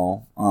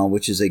Basketball,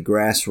 which is a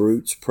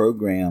grassroots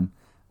program.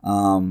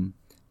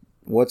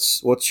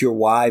 What's your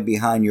why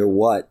behind your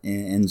what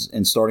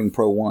in starting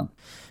Pro One?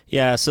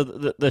 Yeah, so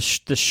the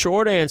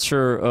short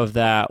answer of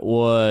that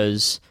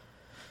was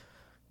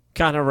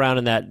kind of around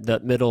in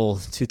that middle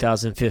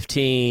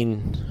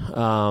 2015.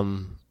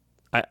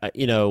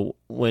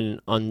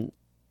 When on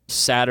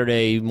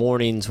Saturday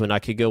mornings when I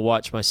could go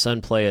watch my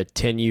son play a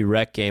 10U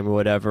rec game or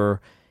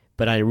whatever,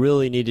 but I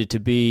really needed to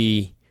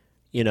be,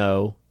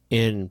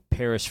 in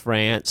Paris,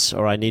 France,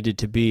 or I needed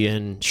to be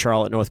in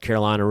Charlotte, North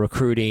Carolina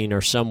recruiting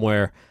or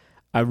somewhere,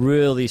 I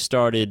really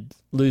started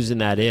losing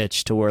that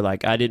itch to where,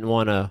 like, I didn't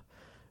want to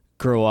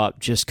grow up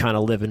just kind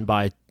of living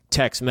by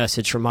text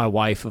message from my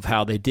wife of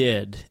how they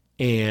did.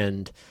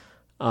 And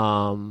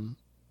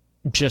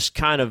just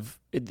kind of,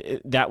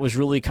 that was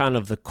really kind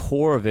of the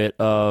core of it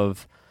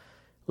of,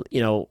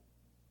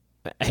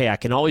 hey, I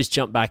can always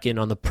jump back in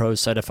on the pro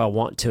side if I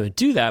want to and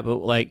do that, but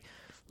like,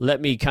 let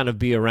me kind of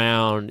be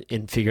around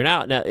and figure it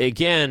out. Now,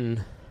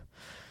 again,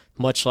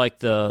 much like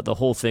the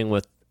whole thing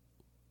with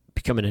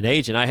becoming an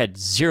agent, I had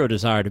zero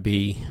desire to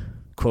be,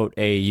 quote,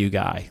 AAU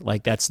guy.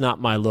 Like, that's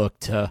not my look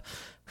to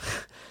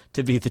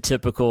be the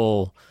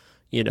typical,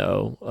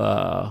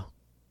 that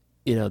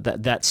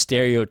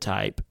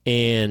stereotype.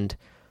 And,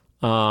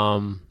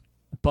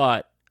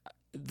 but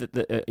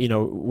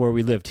where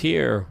we lived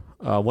here,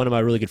 one of my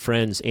really good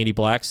friends, Andy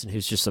Blackson,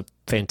 who's just a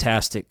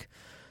fantastic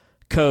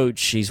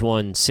coach. He's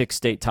won 6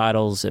 state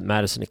titles at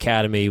Madison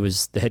Academy,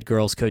 was the head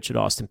girls coach at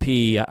Austin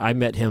Peay. I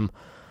met him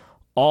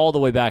all the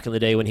way back in the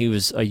day when he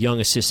was a young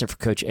assistant for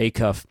Coach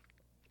Acuff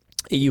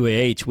at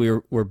UAH. We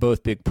were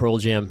both big Pearl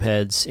Jam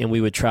heads, and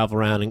we would travel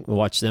around and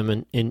watch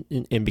them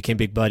and became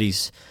big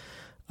buddies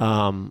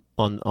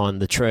on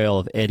the trail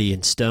of Eddie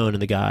and Stone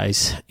and the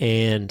guys.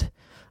 And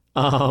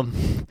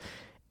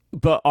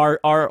but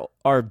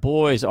our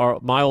boys,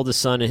 my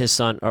oldest son and his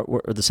son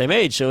were the same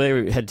age, so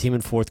they had a team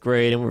in 4th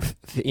grade, and we're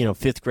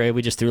 5th grade.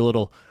 We just threw a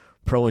little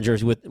pro in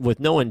Jersey with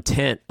no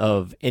intent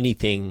of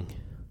anything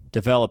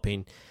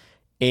developing,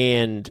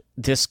 and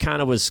this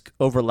kind of was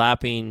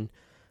overlapping,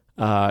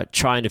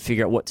 trying to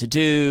figure out what to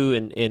do,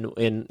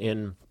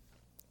 and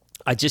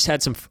I just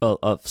had some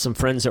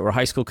friends that were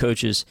high school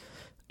coaches,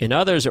 and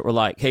others that were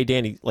like, "Hey,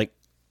 Danny, like,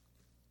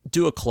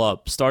 do a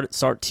club,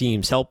 start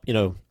teams, help,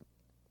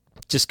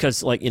 just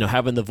because, like,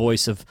 having the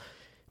voice of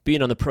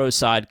being on the pro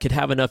side could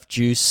have enough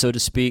juice, so to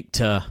speak,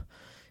 to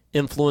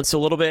influence a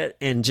little bit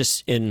and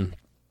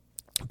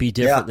be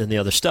different than the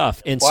other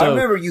stuff." And I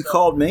remember you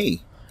called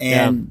me,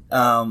 and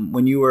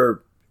when you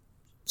were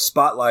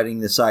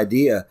spotlighting this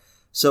idea.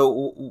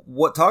 So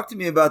talk to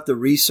me about the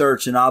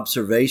research and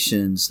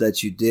observations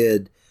that you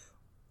did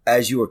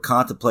as you were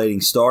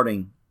contemplating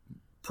starting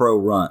Pro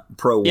One.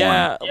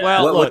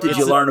 Well, what did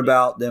you learn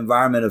about the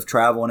environment of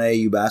travel and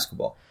AAU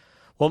basketball?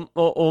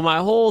 Well, my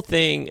whole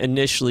thing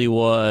initially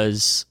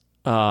was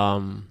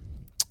that,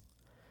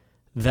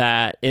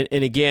 and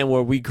again,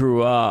 where we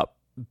grew up,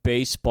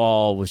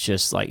 baseball was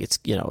just like, it's,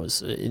 it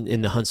was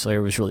in the Huntsville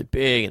area was really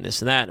big and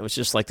this and that. And it was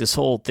just like this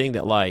whole thing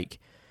that, like,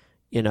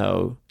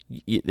 if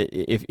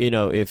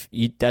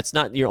that's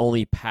not your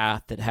only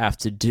path that have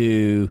to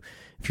do.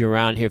 If you're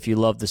around here, if you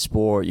love the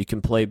sport, you can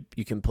play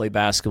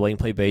basketball, you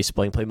can play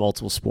baseball, you can play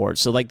multiple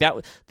sports. So like that,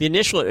 the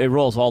initial, it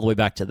rolls all the way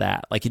back to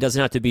that. Like, it doesn't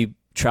have to be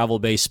travel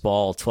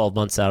baseball 12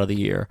 months out of the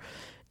year.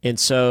 And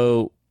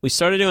so we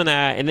started doing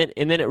that, and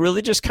then it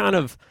really just kind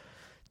of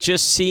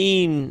just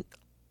seeing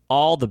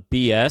all the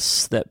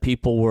BS that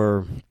people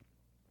were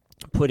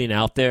putting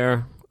out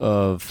there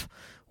of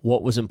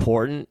what was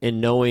important, and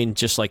knowing,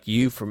 just like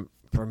you, from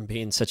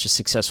being such a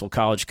successful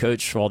college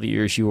coach for all the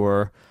years you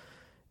were,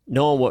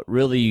 knowing what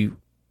really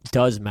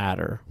does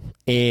matter.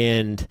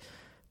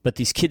 But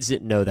these kids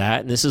didn't know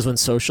that, and this is when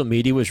social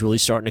media was really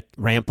starting to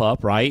ramp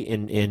up, right?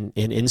 And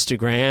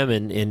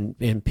Instagram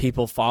and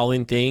people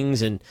following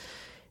things, and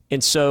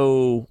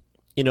so,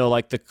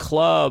 like the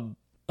club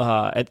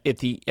at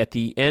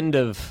the end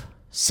of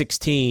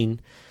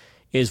 16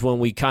 is when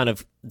we kind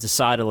of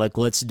decided, like,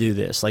 let's do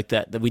this. Like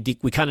that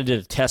we kind of did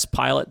a test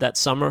pilot that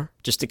summer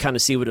just to kind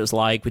of see what it was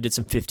like. We did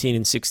some 15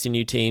 and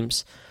 16U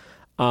teams,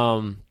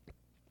 and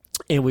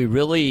we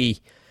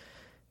really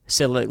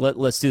said, like,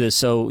 let's do this.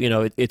 So,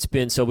 it's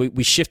been, so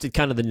we shifted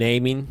kind of the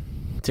naming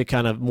to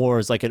kind of more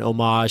as like an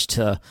homage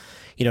to,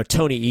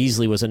 Tony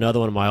Easley was another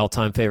one of my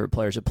all-time favorite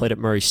players that played at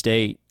Murray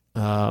State,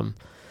 on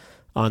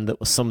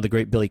some of the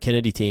great Billy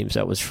Kennedy teams.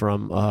 That was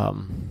from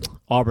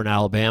Auburn,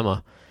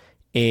 Alabama.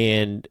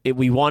 And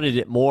we wanted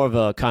it more of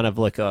a kind of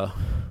like a,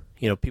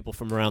 people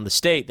from around the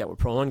state that were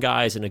Pro 1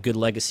 guys, and a good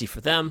legacy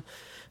for them.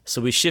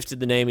 So we shifted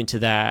the naming to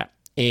that,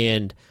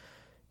 and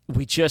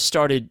we just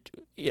started,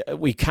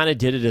 we kind of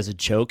did it as a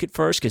joke at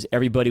first because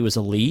everybody was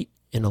elite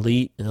and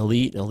elite and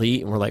elite and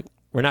elite. And we're like,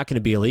 we're not going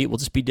to be elite. We'll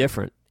just be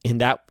different. And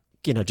that,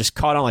 just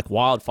caught on like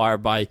wildfire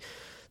by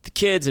the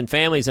kids and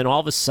families. And all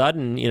of a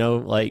sudden,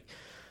 like,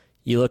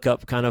 you look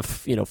up kind of,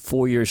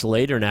 4 years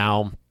later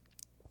now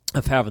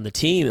of having the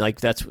team,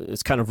 like,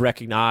 it's kind of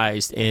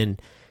recognized.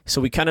 And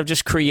so we kind of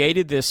just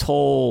created this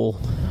whole,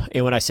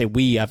 and when I say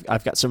we,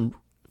 I've got some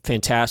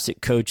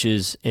fantastic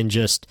coaches and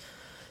just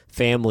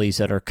families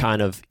that are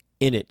kind of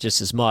in it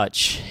just as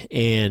much.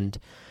 And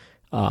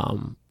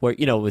where,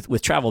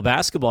 with travel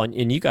basketball,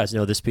 and you guys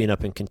know this, being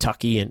up in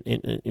Kentucky,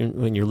 and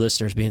when your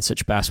listeners being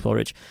such basketball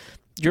rich,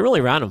 you're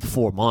really around in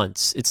 4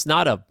 months. It's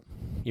not a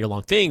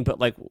year-long thing, but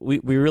like we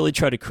really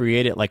try to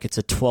create it like it's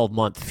a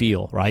 12-month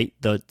feel, right?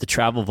 The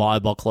travel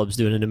volleyball club's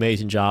doing an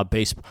amazing job,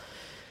 baseball.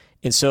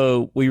 And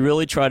so we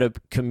really try to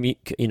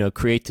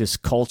create this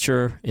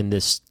culture and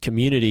this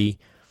community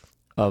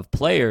of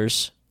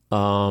players,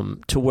 to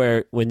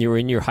where when you're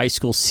in your high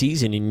school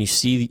season and you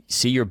see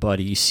your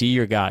buddy, you see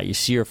your guy, you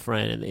see your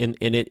friend, and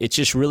it's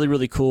just really,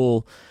 really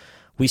cool.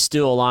 We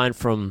still align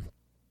from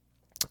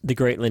the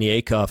great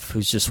Lenny Acuff,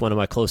 who's just one of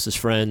my closest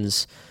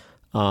friends,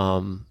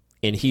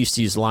 and he used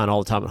to use the line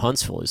all the time at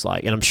Huntsville. He's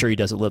like, and I'm sure he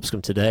does at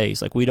Lipscomb today,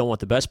 he's like, we don't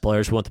want the best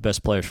players, we want the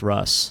best players for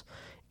us.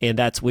 And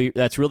that's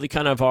really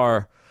kind of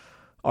our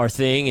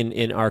thing,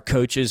 and our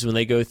coaches, when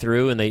they go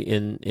through, and they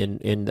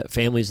in the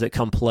families that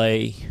come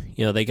play,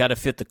 they got to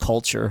fit the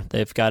culture.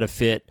 They've got to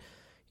fit,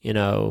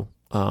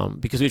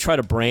 because we try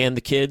to brand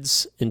the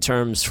kids in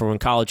terms for when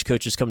college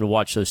coaches come to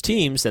watch those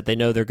teams, that they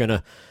know they're going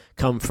to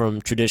come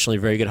from traditionally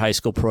very good high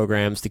school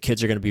programs. The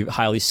kids are going to be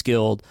highly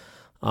skilled.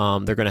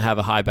 They're going to have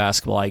a high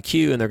basketball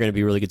IQ, and they're going to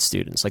be really good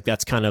students. Like,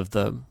 that's kind of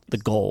the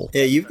goal.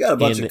 Yeah, you've got a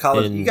bunch of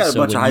college. You got a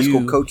bunch of high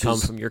school coaches. Come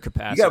from your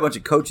capacity. You got a bunch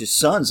of coaches'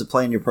 sons that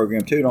play in your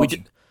program too, don't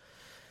you?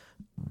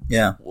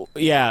 Yeah.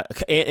 Yeah,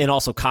 and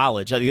also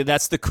college. I think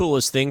that's the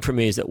coolest thing for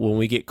me, is that when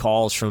we get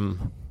calls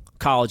from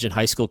college and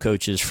high school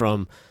coaches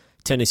from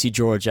Tennessee,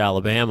 Georgia,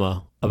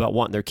 Alabama about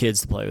wanting their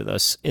kids to play with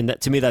us, and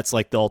that, to me, that's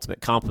like the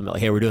ultimate compliment.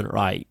 Like, hey, we're doing it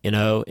right,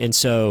 And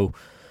so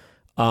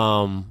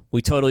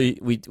we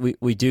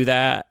do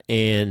that,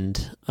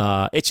 and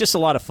it's just a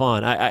lot of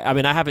fun. I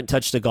mean, I haven't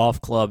touched a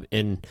golf club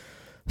in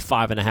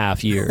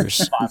 5.5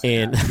 years,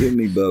 and give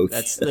me both.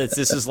 This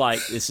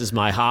is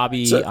my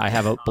hobby. I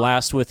have a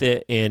blast with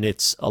it, and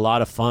it's a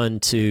lot of fun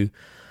to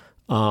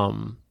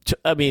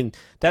I mean,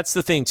 that's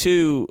the thing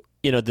too.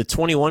 You know, the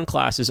 21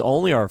 class is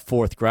only our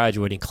 4th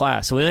graduating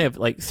class, so we only have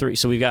like 3.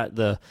 So we've got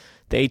the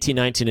 18,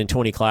 19, and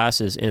 20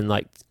 classes, and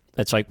like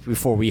that's like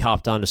before we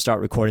hopped on to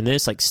start recording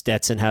this. Like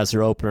Stetson has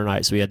their opener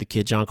night, so we had the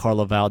kid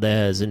Giancarlo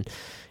Valdez and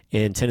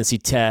Tennessee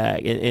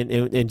Tech,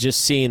 and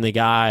just seeing the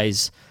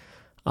guys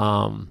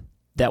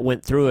that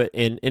went through it,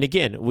 and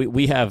again,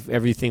 we have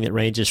everything that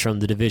ranges from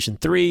the Division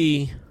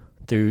III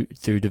through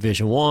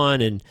Division I,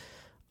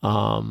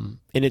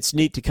 and it's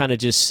neat to kind of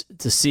just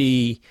to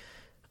see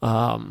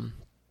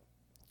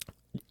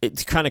it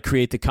to kind of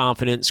create the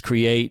confidence,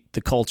 create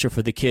the culture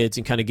for the kids,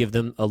 and kind of give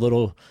them a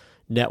little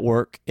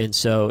network. And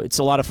so it's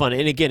a lot of fun.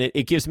 And again,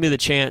 it gives me the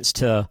chance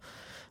to,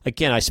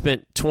 again, I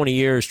spent 20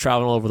 years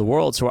traveling all over the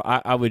world, so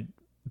I would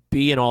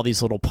be in all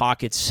these little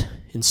pockets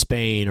in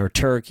Spain or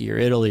Turkey or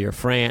Italy or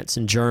France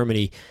and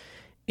Germany.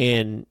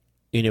 And,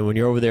 you know, when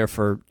you're over there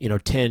for,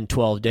 10,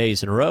 12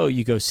 days in a row,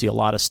 you go see a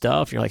lot of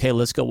stuff. You're like, hey,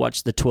 let's go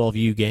watch the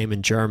 12U game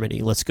in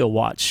Germany. Let's go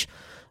watch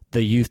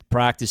the youth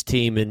practice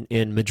team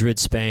in Madrid,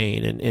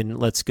 Spain. And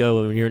let's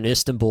go, when you're in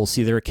Istanbul,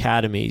 see their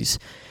academies.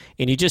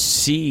 And you just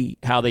see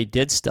how they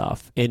did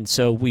stuff. And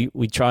so we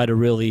try to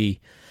really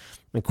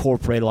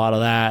incorporate a lot of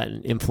that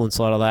and influence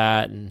a lot of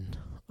that. And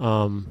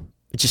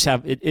just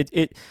have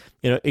it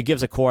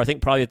gives a core. I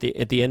think probably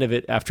at the end of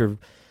it, after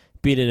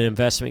being an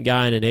investment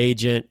guy and an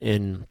agent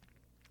and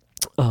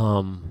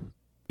all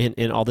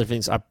the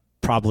things, I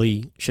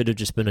probably should have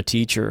just been a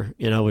teacher,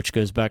 which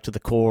goes back to the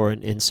core.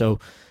 And so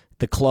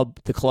the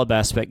club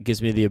aspect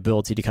gives me the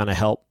ability to kind of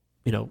help,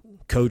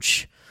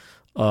 coach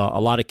a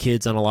lot of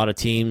kids on a lot of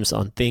teams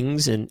on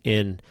things.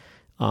 And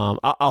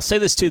I'll say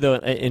this too, though,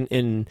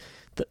 to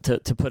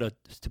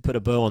put a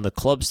bow on the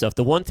club stuff.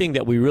 The one thing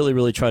that we really,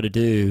 really try to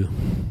do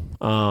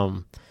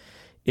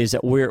is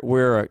that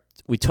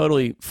we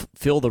totally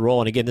fill the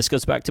role. And again, this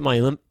goes back to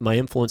my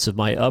influence of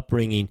my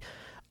upbringing.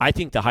 I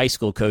think the high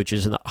school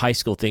coaches and the high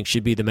school thing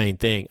should be the main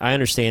thing. I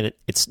understand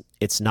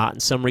it's not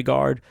in some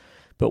regard,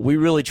 but we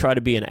really try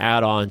to be an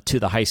add-on to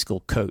the high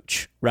school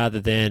coach rather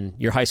than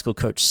your high school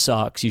coach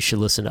sucks, you should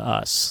listen to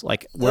us.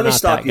 Like, we're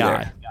not that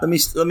guy. Let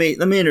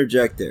me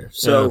interject there.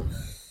 So,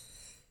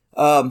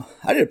 I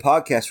did a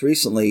podcast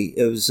recently.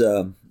 It was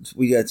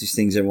we got these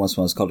things every once in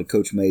a while. It's called the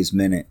Coach Mays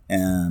Minute,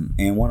 and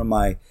one of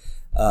my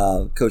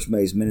Coach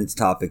Mays Minutes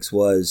topics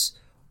was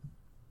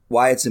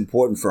why it's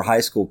important for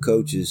high school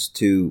coaches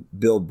to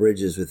build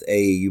bridges with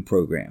AAU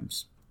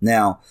programs.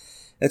 Now,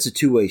 that's a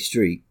two-way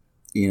street,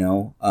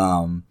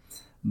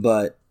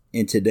 but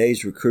in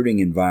today's recruiting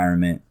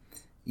environment,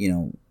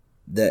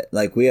 that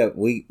like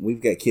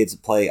we've got kids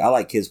that play. I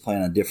like kids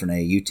playing on different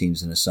AAU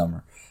teams in the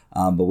summer.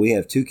 But we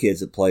have 2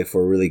 kids that play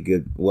for a really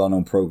good,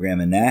 well-known program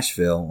in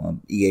Nashville,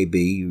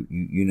 EAB.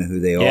 You know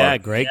who they are. Yeah,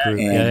 great group.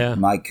 And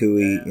Mike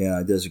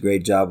Cooey does a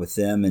great job with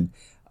them. And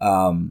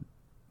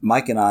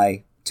Mike and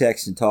I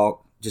text and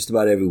talk just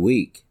about every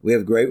week. We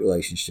have a great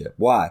relationship.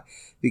 Why?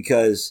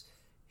 Because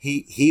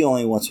he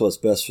only wants what's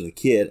best for the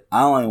kid.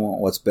 I only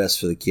want what's best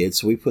for the kid.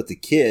 So we put the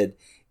kid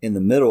in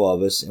the middle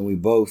of us, and we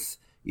both,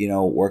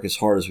 work as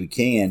hard as we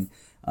can.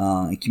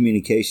 And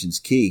communication's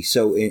key.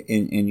 So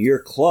in your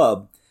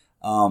club,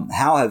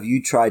 how have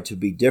you tried to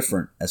be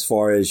different as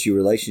far as your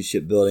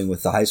relationship building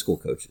with the high school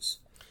coaches?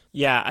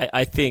 Yeah,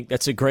 I think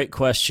that's a great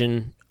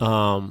question.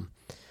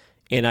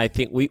 And I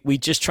think we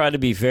just try to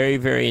be very,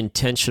 very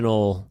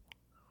intentional,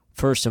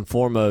 first and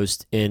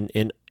foremost,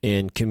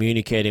 in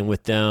communicating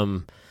with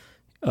them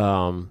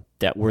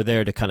that we're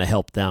there to kind of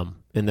help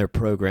them in their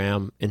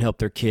program and help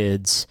their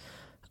kids,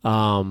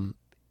 and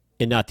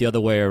not the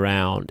other way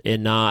around,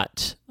 and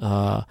not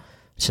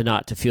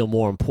to feel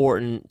more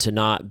important, to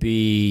not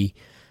be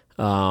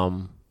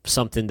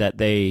something that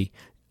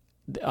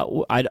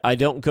I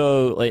don't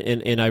go,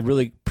 and I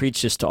really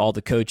preach this to all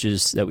the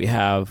coaches that we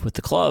have with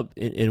the club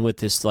and with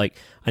this, like,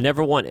 I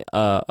never want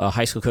a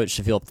high school coach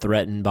to feel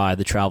threatened by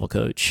the travel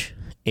coach,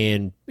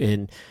 and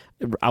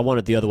I want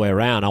it the other way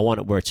around. I want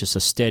it where it's just a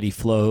steady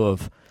flow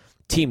of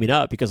teaming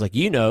up, because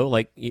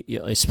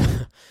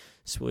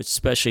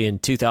especially in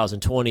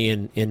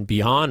 2020 and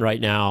beyond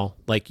right now,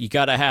 like, you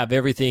got to have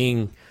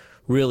everything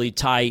really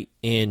tight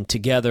and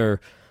together.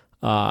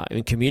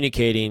 And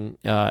communicating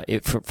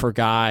for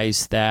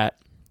guys that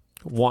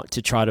want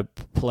to try to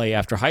play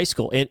after high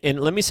school. And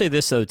let me say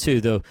this,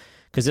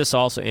 because this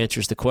also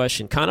answers the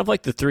question. Kind of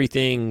like the 3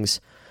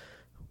 things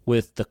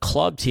with the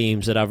club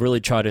teams that I've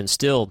really tried to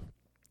instill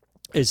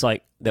is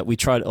like that we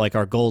try to, like,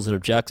 our goals and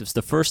objectives.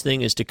 The first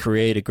thing is to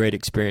create a great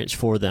experience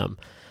for them,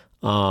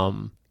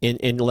 and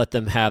let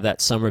them have that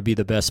summer be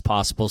the best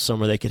possible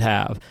summer they could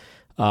have.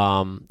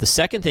 The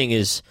second thing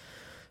is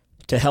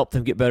to help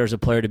them get better as a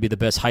player, to be the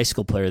best high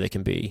school player they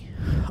can be.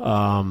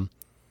 And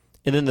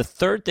then the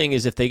third thing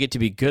is, if they get to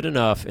be good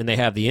enough and they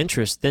have the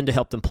interest, then to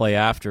help them play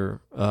after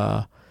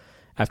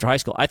after high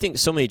school. I think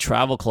so many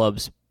travel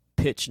clubs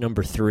pitch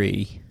number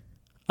 3,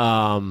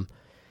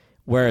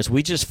 whereas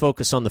we just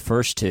focus on the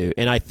first 2.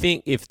 And I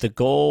think if the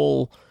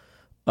goal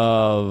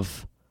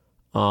of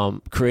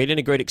creating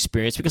a great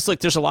experience, because look,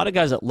 there's a lot of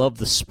guys that love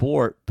the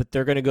sport, but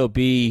they're going to go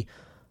be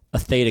a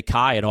Theta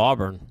Chi at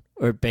Auburn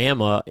or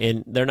Bama,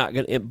 and they're not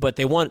going to, but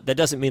that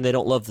doesn't mean they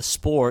don't love the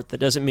sport. That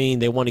doesn't mean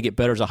they want to get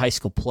better as a high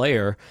school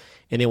player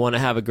and they want to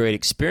have a great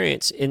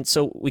experience. And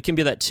so we can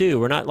be that too.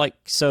 We're not like,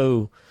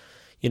 so,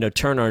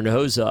 turn our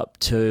nose up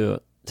to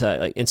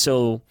like, and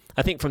so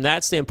I think from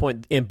that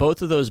standpoint, in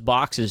both of those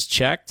boxes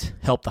checked,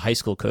 help the high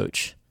school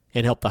coach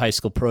and help the high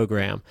school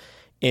program.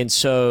 And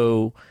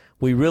so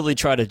we really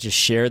try to just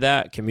share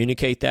that,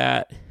 communicate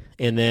that,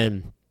 and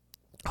then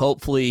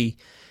hopefully,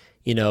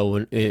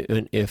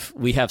 if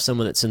we have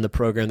someone that's in the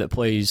program that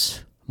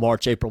plays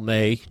March, April,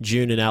 May,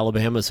 June in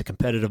Alabama is a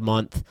competitive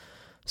month,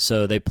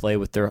 so they play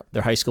with their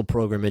high school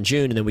program in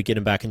June, and then we get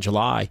them back in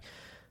July,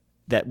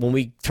 that when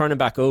we turn them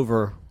back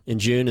over in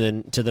June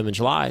and then to them in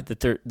July, that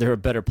they're a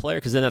better player,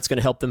 because then that's going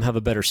to help them have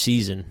a better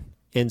season.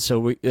 And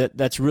so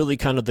that's really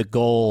kind of the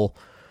goal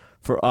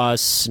for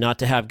us, not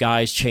to have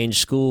guys change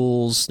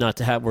schools, not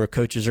to have where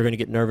coaches are going to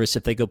get nervous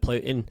if they go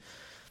play. And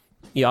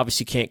you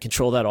obviously can't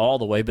control that all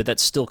the way, but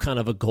that's still kind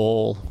of a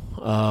goal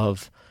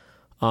of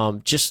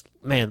just,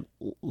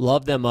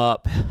 love them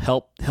up,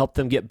 help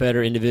them get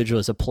better individual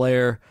as a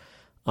player,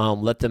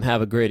 let them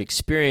have a great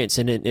experience.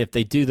 And if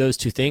they do those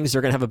 2 things,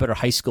 they're going to have a better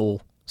high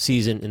school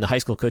season, and the high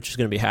school coach is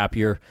going to be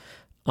happier.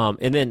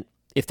 And then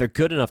if they're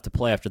good enough to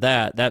play after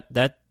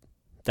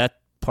that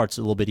part's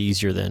a little bit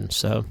easier then.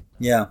 So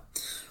yeah.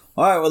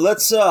 All right. Well,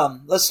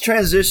 let's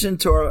transition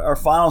to our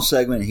final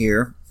segment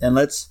here, and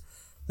let's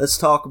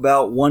talk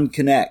about One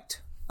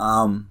Connect.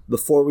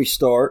 Before we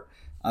start,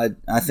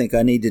 I think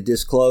I need to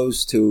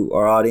disclose to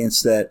our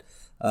audience that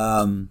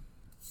I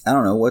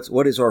don't know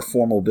what is our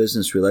formal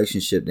business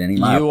relationship, Danny.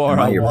 You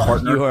are your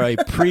partner? You are a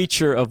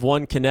preacher of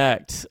One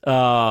Connect.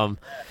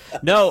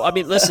 No, I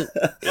mean, listen,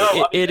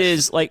 it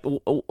is like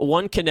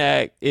One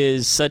Connect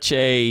is such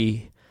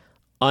a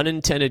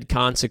unintended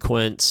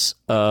consequence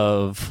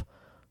of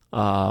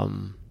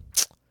kind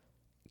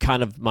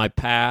of my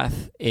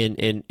path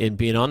in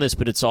being on this,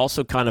 but it's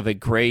also kind of a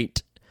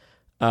great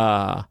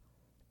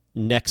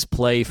next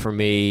play for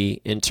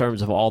me in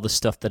terms of all the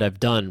stuff that I've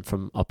done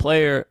from a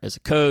player, as a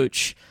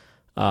coach,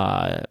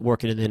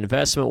 working in the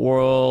investment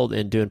world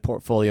and doing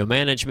portfolio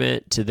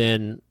management, to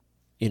then,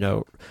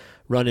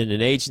 running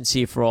an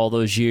agency for all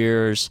those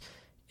years,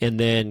 and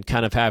then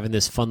kind of having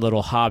this fun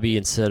little hobby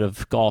instead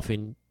of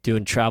golfing,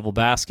 doing travel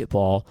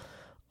basketball.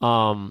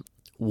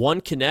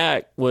 One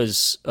Connect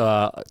was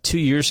 2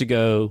 years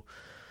ago,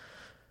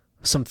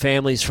 some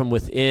families from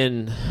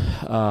within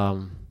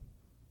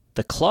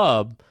the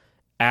club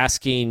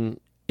asking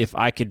if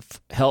I could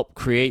help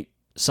create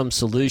some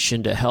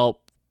solution to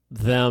help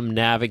them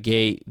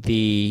navigate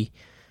the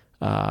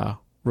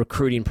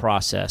recruiting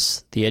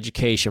process, the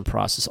education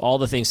process, all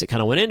the things that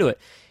kind of went into it.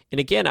 And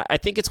again, I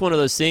think it's one of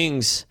those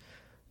things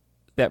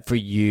that for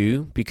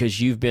you,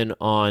 because you've been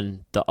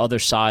on the other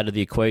side of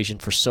the equation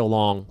for so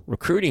long,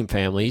 recruiting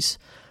families,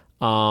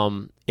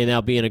 and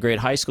now being a great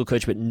high school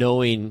coach, but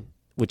knowing,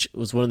 which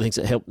was one of the things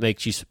that helped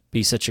make you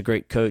be such a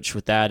great coach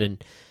with that,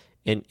 and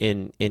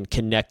in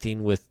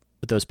connecting with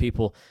those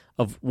people,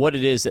 of what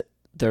it is that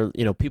they're,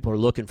 people are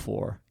looking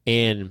for,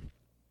 and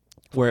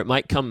where it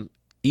might come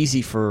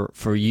easy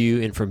for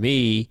you and for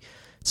me,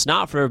 it's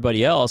not for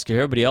everybody else, because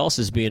everybody else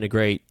is being a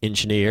great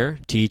engineer,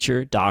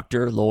 teacher,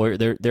 doctor, lawyer.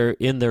 They're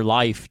in their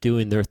life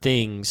doing their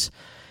things,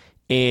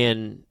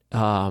 and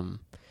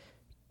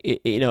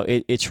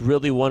it's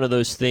really one of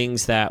those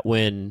things that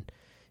when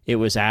it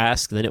was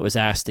asked, then it was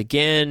asked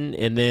again,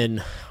 and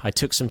then I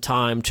took some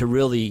time to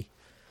really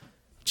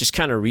just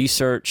kind of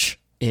research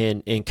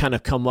and kind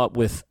of come up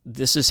with,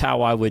 this is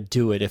how I would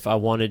do it if I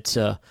wanted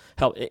to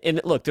help.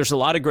 And look, there's a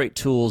lot of great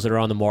tools that are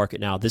on the market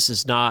now. This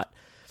is not,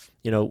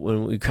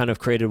 when we kind of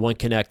created One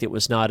Connect, it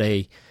was not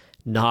a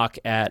knock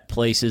at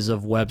places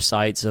of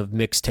websites of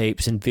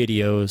mixtapes and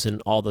videos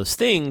and all those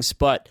things,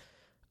 but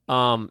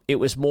it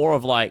was more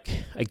of like,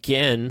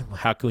 again,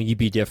 how can you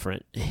be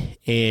different?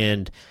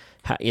 And,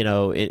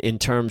 in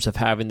terms of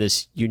having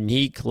this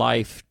unique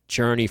life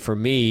journey for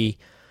me,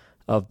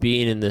 of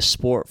being in this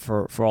sport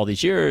for all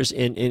these years,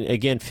 and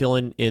again,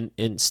 feeling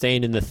and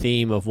staying in the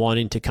theme of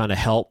wanting to kind of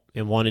help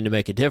and wanting to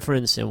make a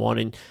difference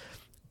and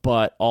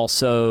but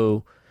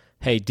also,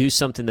 hey, do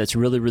something that's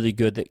really, really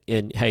good,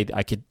 and hey,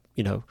 I could,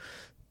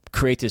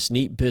 create this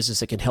neat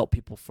business that can help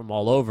people from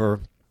all over.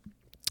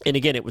 And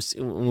again, it was,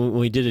 when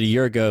we did it a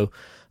year ago,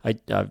 I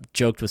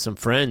joked with some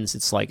friends,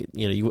 it's like,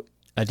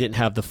 I didn't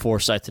have the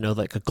foresight to know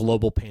that a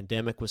global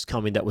pandemic was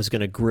coming that was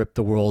going to grip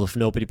the world of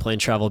nobody playing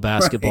travel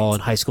basketball, right,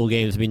 and high school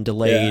games being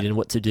delayed, and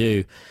what to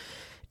do.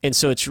 And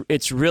so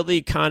it's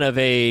really kind of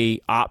a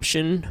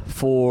option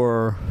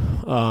for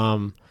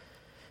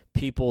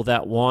people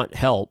that want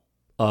help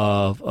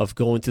of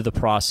going through the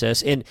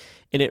process. And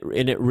it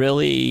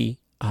really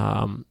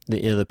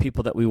the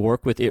people that we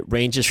work with, it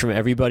ranges from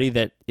everybody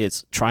that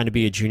is trying to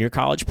be a junior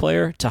college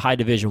player to high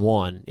Division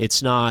I.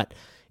 It's not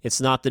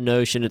the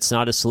notion. It's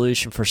not a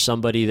solution for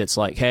somebody that's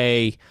like,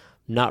 hey,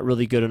 not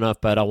really good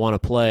enough, but I want to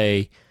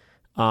play.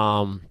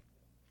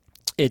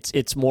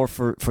 It's more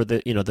for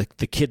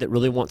the kid that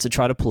really wants to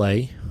try to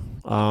play,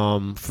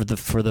 for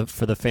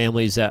the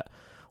families that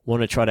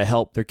want to try to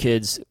help their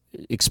kids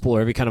explore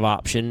every kind of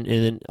option,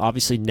 and then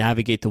obviously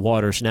navigate the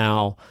waters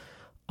now.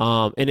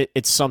 And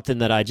it's something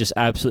that I just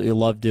absolutely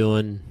love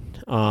doing.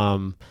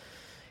 And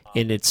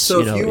it's so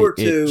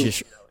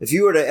if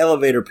you were to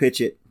elevator pitch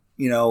it,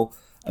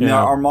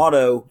 our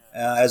motto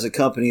as a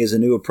company is a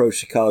new approach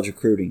to college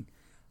recruiting.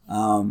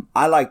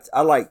 I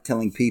like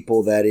telling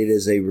people that it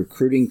is a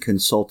recruiting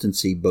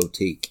consultancy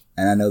boutique,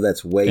 and I know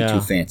that's way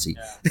too fancy,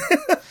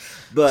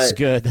 but it's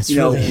good. That's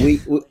really...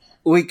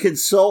 we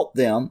consult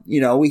them,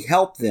 we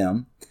help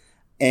them,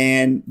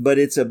 but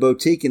it's a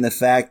boutique in the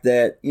fact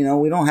that we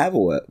don't have a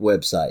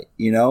website.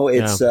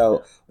 It's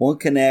One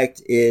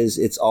Connect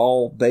it's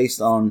all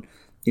based on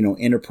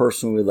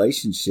interpersonal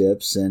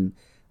relationships, and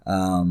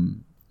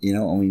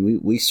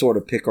we sort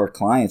of pick our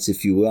clients,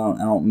 if you will. I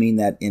don't mean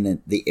that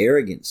in the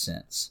arrogant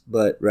sense,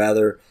 but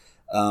rather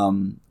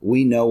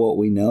we know what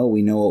we know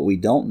what we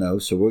don't know,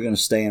 so we're going to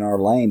stay in our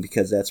lane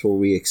because that's where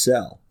we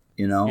excel.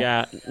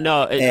 Yeah,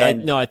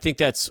 I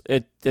think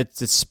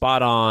it's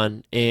spot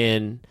on,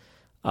 and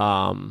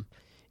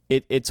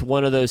it's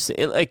one of those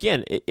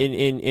again.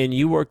 And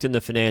you worked in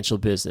the financial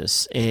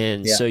business,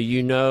 and so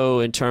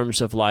in terms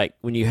of like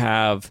when you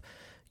have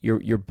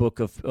your book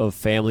of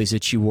families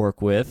that you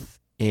work with.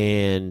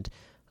 And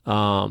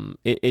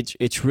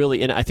it's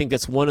really, and I think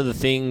that's one of the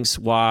things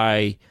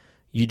why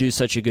you do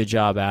such a good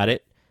job at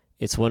it.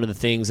 It's one of the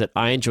things that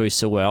I enjoy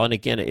so well. And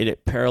again,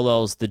 it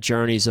parallels the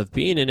journeys of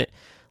being in it.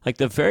 Like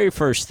the very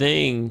first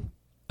thing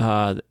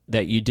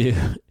that you do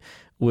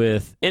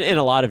with, in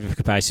a lot of different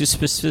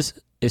capacities,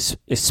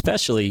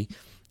 especially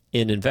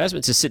in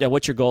investments, is sit down.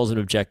 What's your goals and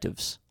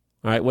objectives?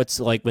 All right. What's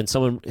like when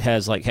someone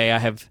has like, hey, I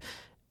have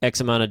X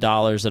amount of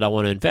dollars that I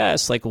want to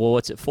invest, like, well,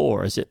 what's it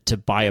for? Is it to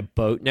buy a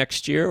boat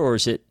next year, or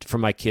is it for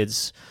my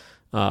kids'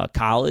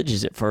 college?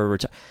 Is it for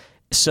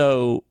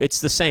So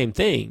it's the same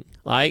thing.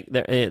 Like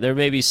there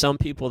may be some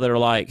people that are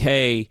like,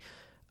 hey,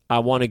 I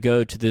want to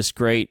go to this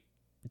great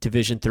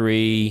Division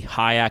III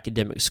high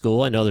academic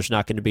school. I know there's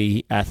not going to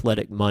be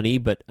athletic money,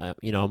 but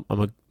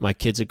my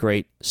kid's a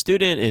great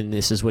student, and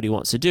this is what he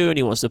wants to do, and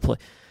he wants to play.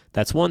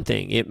 That's one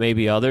thing. It may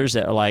be others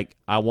that are like,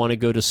 I want to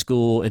go to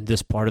school in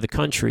this part of the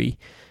country.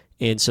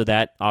 And so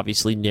that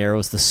obviously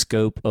narrows the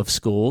scope of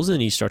schools,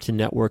 and you start to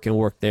network and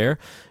work there.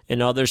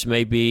 And others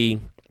may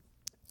be,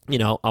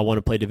 I want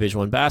to play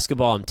Division I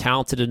basketball. I'm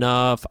talented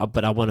enough,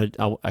 but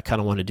I kind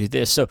of want to do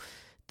this. So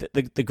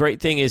the great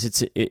thing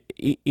is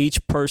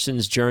each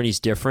person's journey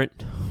is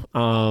different.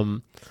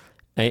 And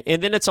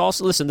then it's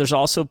also, listen, there's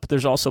also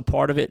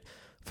part of it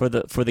for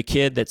the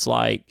kid that's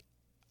like,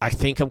 I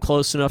think I'm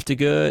close enough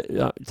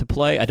to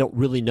play. I don't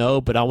really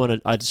know, but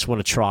I just want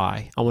to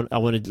try. I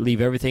want to leave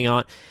everything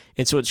on.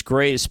 And so it's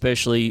great,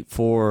 especially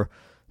for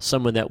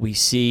someone that we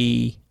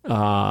see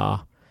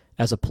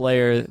as a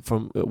player,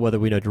 from whether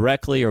we know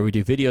directly or we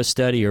do video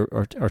study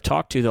or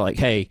talk to. They're like,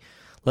 hey,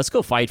 let's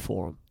go fight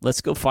for them.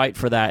 Let's go fight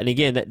for that. And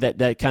again,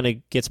 that kind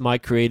of gets my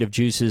creative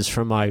juices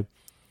from my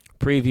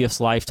previous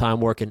lifetime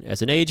working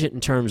as an agent,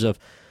 in terms of,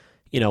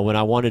 when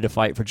I wanted to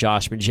fight for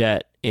Josh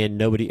Majette,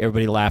 and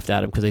everybody laughed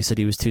at him because they said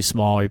he was too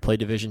small, or he played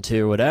Division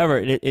II or whatever.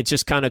 And it's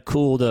just kind of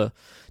cool to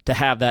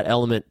have that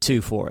element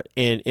too for it.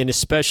 And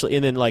especially,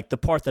 and then like the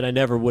part that I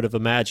never would have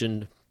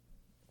imagined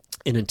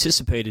and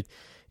anticipated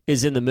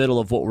is in the middle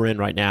of what we're in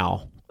right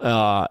now.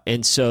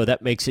 And so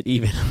that makes it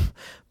even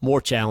more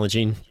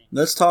challenging.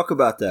 Let's talk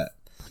about that.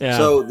 Yeah.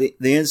 So the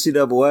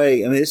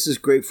NCAA, this is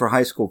great for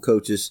high school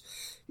coaches.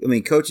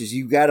 Coaches,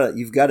 you've got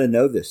to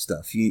know this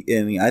stuff.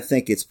 I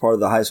think it's part of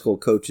the high school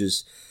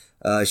coaches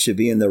should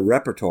be in their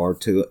repertoire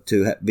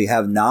to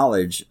have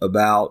knowledge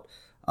about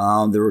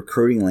the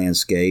recruiting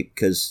landscape,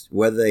 because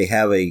whether they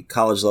have a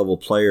college level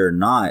player or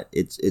not,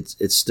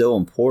 it's still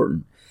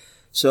important.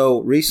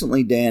 So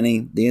recently,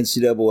 Danny, the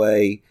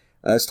NCAA,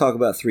 let's talk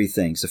about three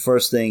things. The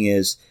first thing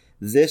is,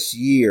 this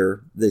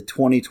year, the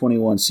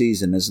 2021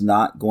 season is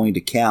not going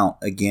to count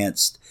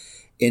against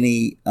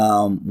any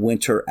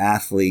winter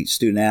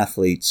student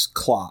athletes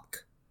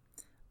clock,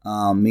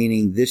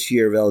 meaning this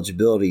year of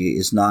eligibility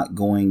is not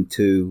going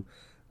to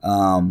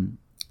count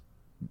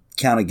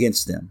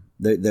against them.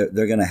 They're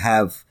going to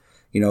have,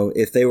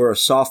 if they were a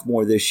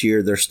sophomore this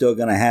year, they're still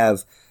going to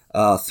have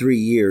 3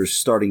 years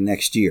starting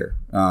next year.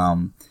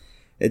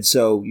 And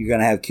so you're going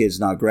to have kids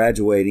not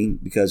graduating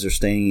because they're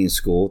staying in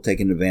school,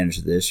 taking advantage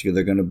of this.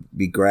 They're going to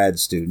be grad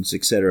students,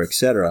 et cetera, et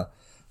cetera.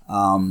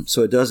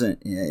 So it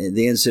doesn't,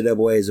 the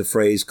NCAA is a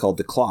phrase called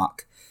the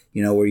clock,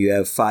 where you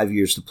have 5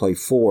 years to play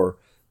for.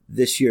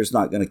 This year's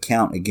not going to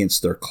count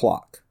against their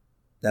clock.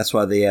 That's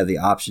why they have the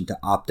option to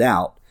opt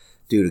out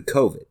due to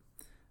COVID.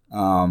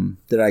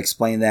 Did I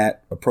explain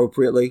that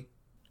appropriately?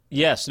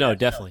 Yes, no,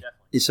 definitely.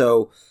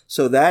 So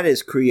that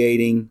is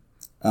creating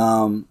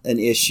an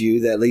issue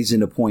that leads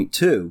into point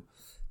 2.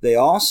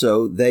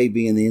 They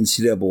being the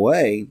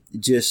NCAA,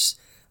 just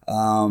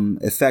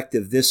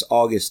effective this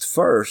August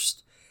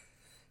 1st,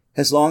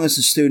 as long as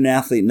the student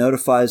athlete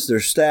notifies their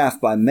staff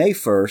by May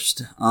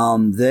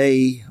 1st,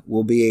 they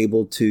will be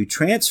able to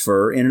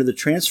enter the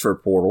transfer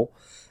portal,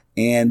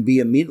 and be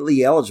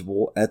immediately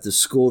eligible at the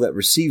school that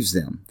receives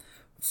them.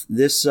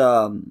 This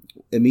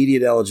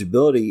immediate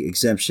eligibility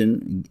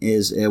exemption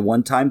is a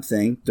one-time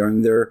thing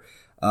during their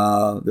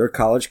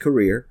college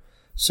career.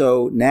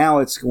 So now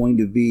it's going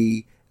to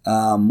be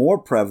more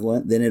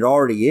prevalent than it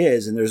already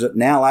is. And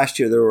last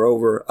year there were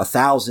over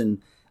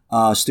 1,000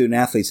 student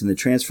athletes in the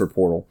transfer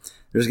portal.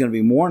 There's going to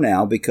be more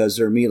now because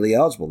they're immediately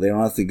eligible. They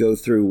don't have to go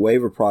through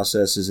waiver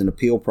processes and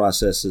appeal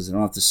processes. They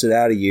don't have to sit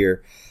out a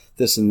year,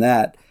 this and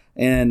that.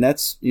 And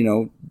that's,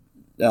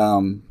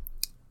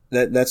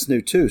 that's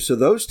new too. So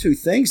those two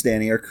things,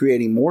 Danny, are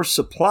creating more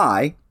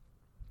supply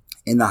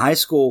in the high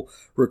school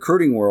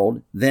recruiting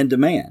world than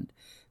demand,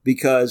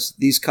 because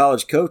these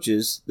college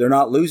coaches, they're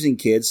not losing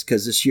kids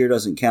because this year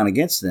doesn't count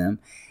against them.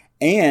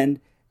 And,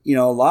 a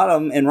lot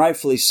of them, and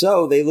rightfully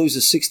so, they lose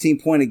a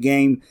 16-point a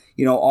game,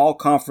 all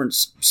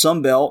conference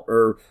Sun Belt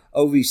or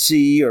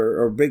OVC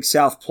or Big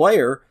South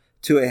player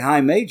to a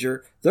high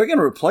major. They're going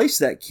to replace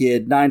that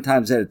kid 9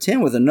 times out of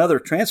 10 with another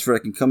transfer that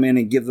can come in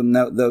and give them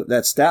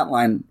that stat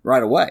line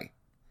right away.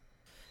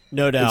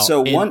 No doubt. And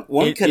so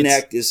one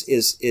connect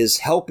is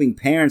helping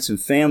parents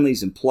and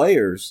families and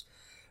players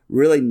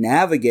really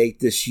navigate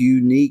this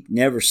unique,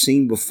 never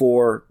seen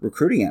before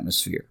recruiting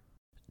atmosphere.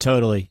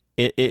 Totally.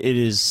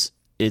 It's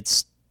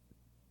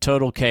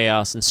total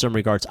chaos in some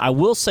regards. I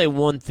will say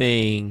one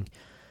thing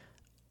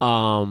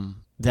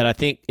that I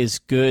think is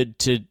good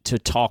to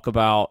talk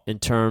about in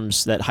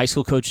terms that high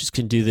school coaches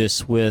can do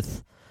this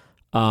with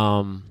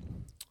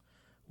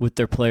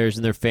their players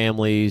and their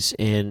families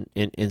and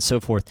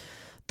so forth.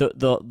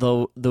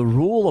 The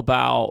rule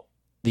about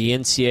the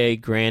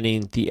NCAA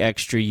granting the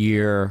extra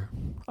year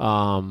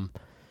and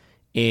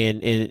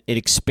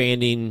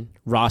expanding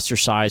roster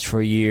size for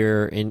a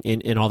year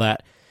and all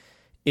that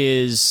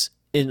is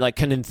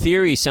in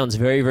theory sounds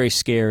very, very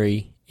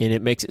scary. And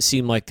it makes it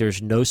seem like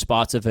there's no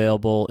spots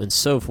available and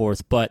so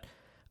forth. But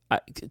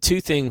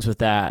two things with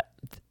that.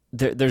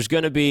 There's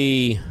going to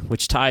be,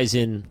 which ties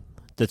in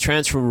the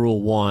transfer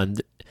rule 1,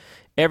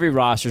 every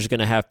roster is going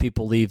to have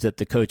people leave that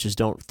the coaches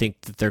don't think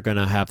that they're going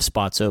to have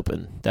spots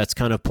open. That's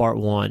kind of part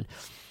 1.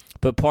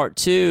 But part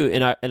 2,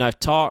 and I've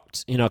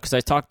talked, because I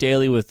talk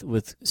daily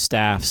with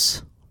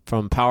staffs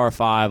from Power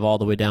 5 all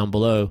the way down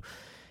below.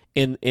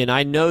 And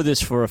I know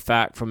this for a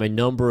fact from a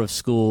number of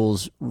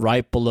schools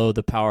right below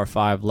the Power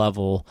 5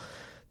 level,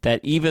 that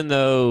even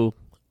though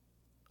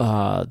the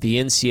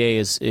NCAA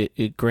is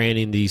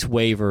granting these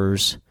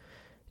waivers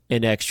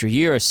an extra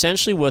year,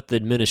 essentially what the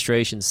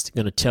administration's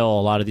going to tell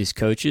a lot of these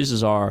coaches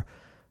is,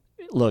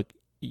 look,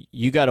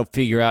 you got to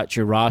figure out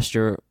your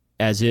roster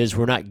as is.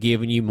 We're not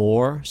giving you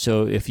more.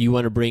 So if you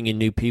want to bring in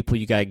new people,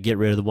 you got to get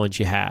rid of the ones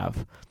you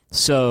have.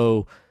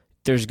 So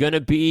there's going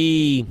to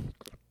be...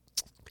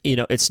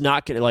 it's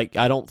not going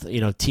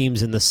to,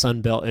 teams in the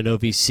Sun Belt and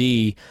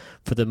OVC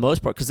for the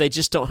most part, because they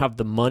just don't have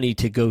the money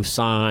to go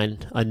sign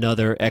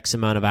another X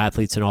amount of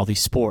athletes in all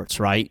these sports,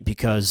 right?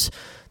 Because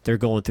they're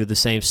going through the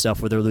same stuff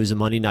where they're losing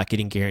money, not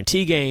getting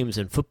guarantee games,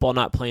 and football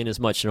not playing as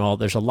much and all.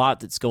 There's a lot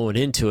that's going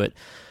into it.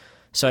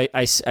 So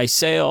I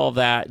say all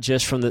that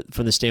just from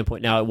the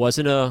standpoint. Now, it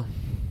wasn't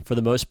for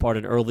the most part,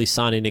 an early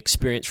signing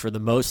experience for the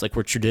most like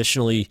we're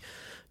traditionally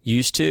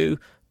used to,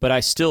 but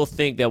I still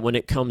think that when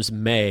it comes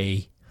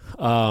May,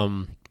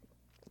 and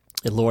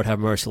Lord have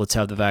mercy, let's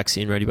have the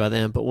vaccine ready by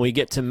then. But when we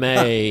get to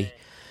May,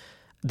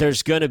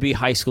 there's going to be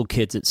high school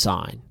kids that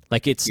sign.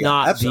 Like it's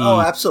not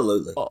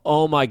absolutely.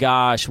 Oh my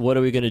gosh, what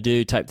are we going to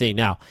do type thing.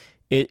 Now,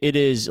 it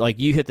is like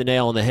you hit the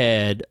nail on the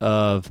head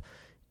of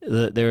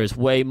there is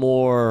way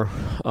more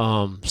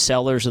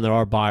sellers than there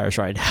are buyers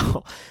right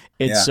now.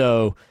 And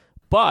so,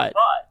 but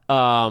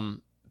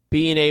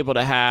being able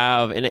to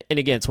have, and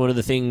again, it's one of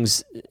the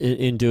things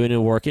in doing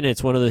and working,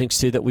 it's one of the things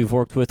too that we've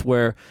worked with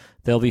where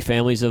there'll be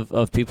families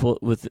of people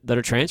that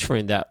are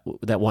transferring that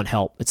want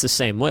help. It's the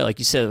same way. Like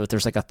you said,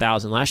 there's like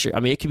 1,000 last year. I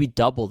mean, it could be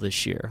double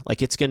this year.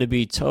 Like it's going to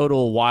be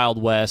total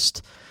Wild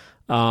West.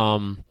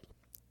 And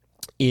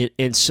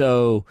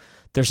so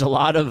there's a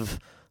lot of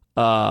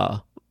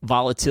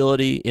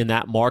volatility in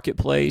that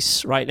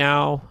marketplace right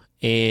now.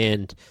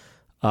 And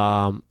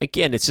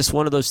again, it's just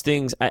one of those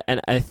things,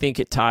 and I think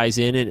it ties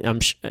in,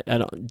 and I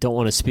don't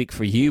want to speak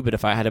for you, but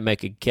if I had to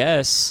make a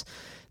guess,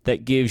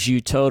 that gives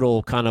you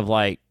total kind of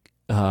like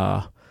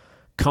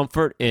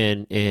comfort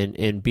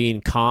and being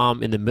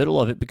calm in the middle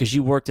of it, because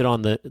you worked it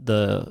on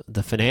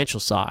the financial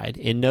side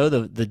and know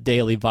the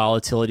daily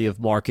volatility of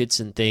markets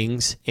and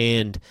things.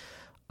 And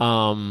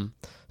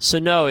so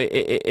no,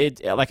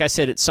 it like I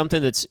said, it's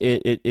something that's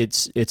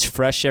it's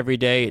fresh every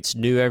day, it's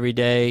new every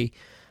day.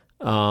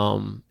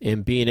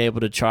 And being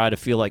able to try to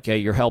feel like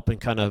you're helping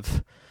kind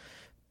of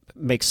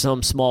make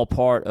some small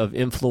part of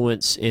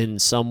influence in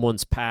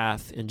someone's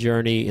path and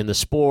journey in the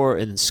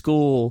sport and in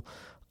school,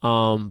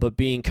 but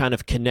being kind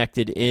of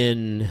connected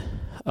in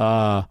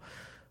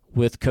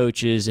with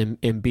coaches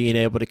and being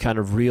able to kind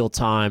of real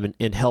time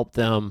and help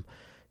them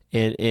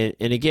and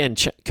again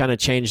kind of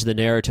change the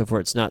narrative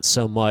where it's not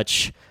so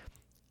much,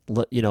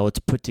 it's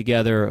put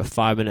together a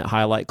 5-minute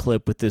highlight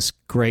clip with this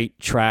great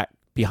track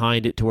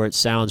behind it to where it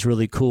sounds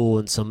really cool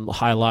and some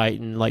highlight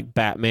and like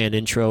Batman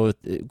intro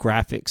with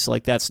graphics.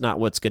 Like that's not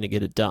what's going to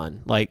get it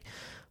done. Like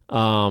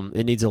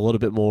it needs a little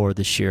bit more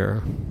this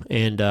year,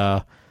 and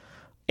I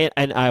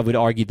would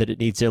argue that it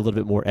needs a little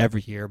bit more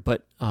every year,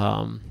 but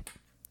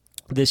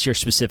this year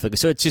specifically.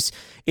 So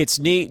it's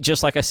neat.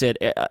 Just like I said,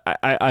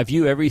 I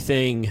view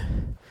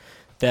everything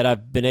that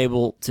I've been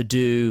able to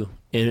do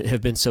and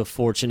have been so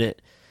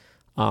fortunate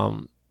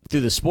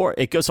through the sport.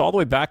 It goes all the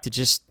way back to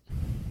just,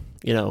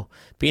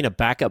 being a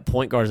backup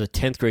point guard as a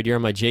 10th grade year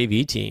on my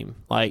JV team.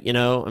 Like,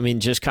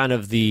 just kind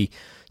of the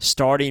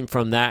starting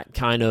from that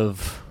kind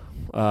of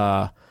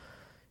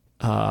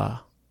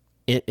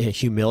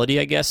humility,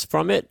 I guess,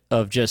 from it,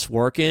 of just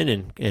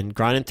working and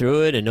grinding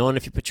through it and knowing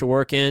if you put your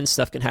work in,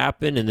 stuff can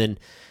happen,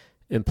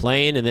 and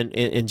playing, and then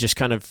and just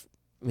kind of,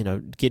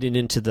 getting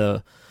into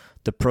the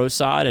pro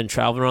side and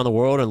traveling around the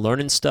world and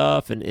learning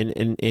stuff.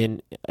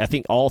 And I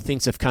think all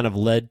things have kind of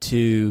led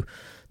to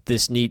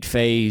this neat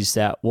phase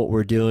that what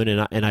we're doing.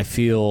 And I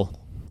feel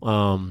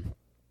all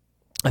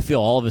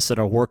of us that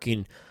are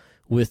working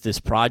with this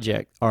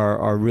project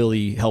are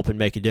really helping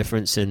make a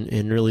difference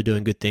and really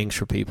doing good things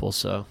for people.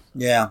 So,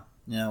 yeah.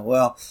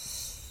 Well,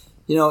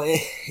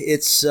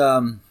 it's,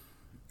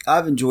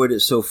 I've enjoyed it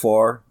so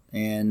far,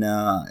 and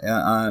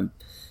I've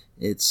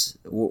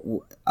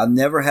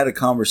never had a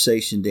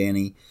conversation,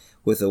 Danny,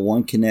 with a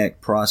One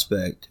Connect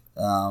prospect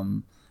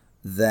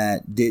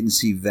that didn't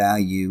see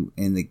value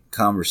in the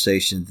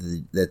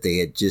conversation that they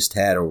had just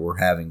had or were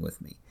having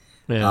with me.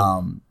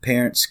 Yeah.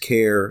 Parents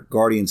care,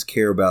 guardians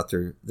care about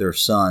their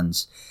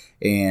sons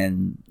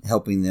and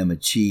helping them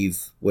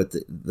achieve what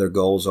their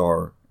goals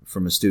are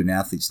from a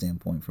student-athlete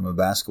standpoint, from a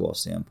basketball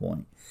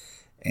standpoint.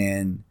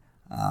 And,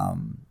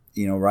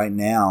 right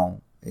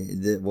now,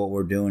 what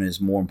we're doing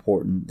is more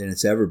important than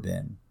it's ever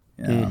been.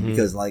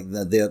 Because like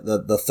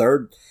the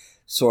third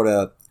sort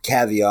of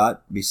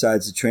caveat,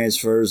 besides the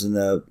transfers and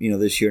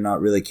this year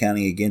not really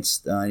counting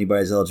against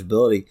anybody's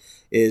eligibility,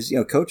 is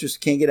coaches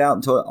can't get out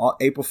until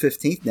April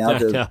 15th now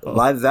to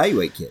live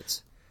evaluate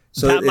kids.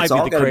 So that it's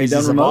all got to be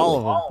done remotely.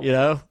 All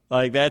of them,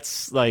 like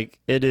that's like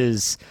it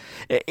is.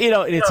 And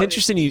it's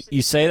interesting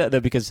you say that though,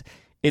 because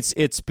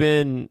it's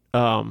been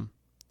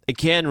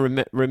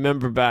again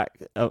remember back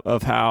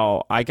of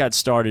how I got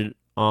started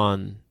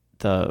on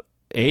the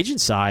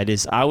agent side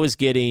is I was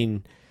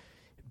getting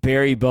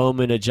Barry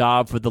Bowman a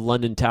job for the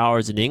London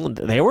Towers in England.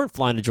 They weren't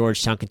flying to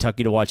Georgetown,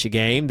 Kentucky to watch a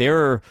game. They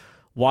were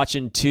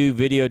watching 2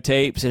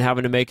 videotapes and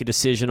having to make a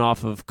decision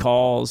off of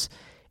calls.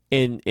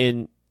 And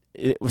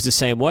it was the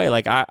same way.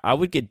 Like I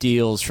would get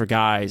deals for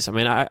guys. I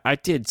mean, I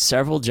did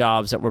several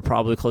jobs that were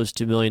probably close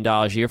to $1 million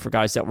a year for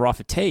guys that were off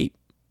a tape.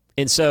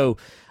 And so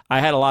I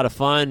had a lot of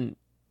fun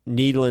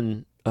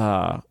needling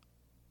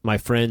my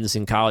friends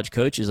and college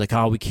coaches, like,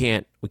 we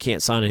can't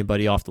sign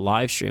anybody off the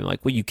live stream.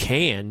 Like, well, you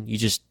can, you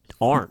just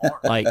aren't.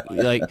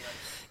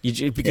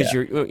 Because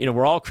you're,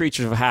 we're all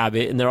creatures of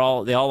habit, and they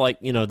all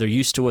like, they're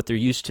used to what they're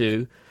used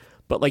to.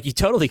 But like, you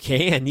totally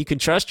can. You can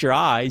trust your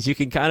eyes. You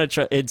can kind of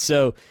trust. And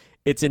so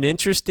it's an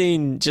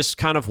interesting just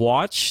kind of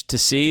watch to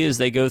see as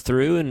they go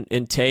through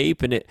and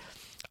tape. And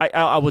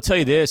I will tell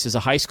you this, as a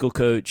high school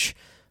coach,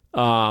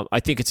 I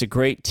think it's a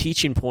great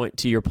teaching point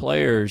to your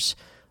players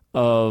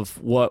of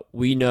what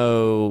we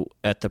know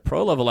at the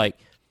pro level. Like,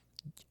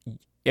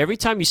 every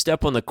time you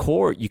step on the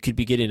court, you could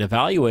be getting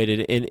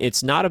evaluated, and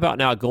it's not about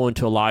now going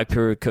to a live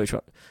period coach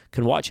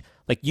can watch.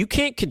 Like, you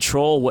can't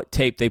control what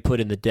tape they put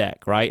in the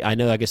deck, right?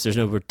 I guess there's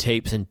no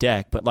tapes in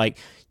deck, but like,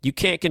 you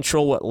can't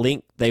control what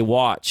link they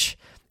watch.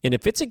 And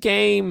if it's a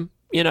game,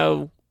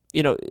 I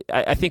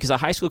think as a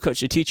high school coach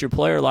to teach your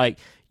player, like,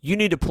 you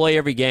need to play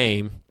every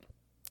game,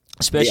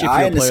 especially if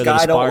you're a player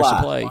that aspires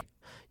to play.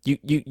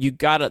 You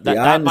gotta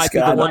that might be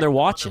the one they're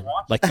watching.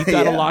 Like, you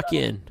gotta lock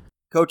in.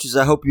 Coaches,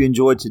 I hope you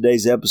enjoyed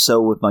today's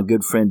episode with my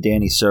good friend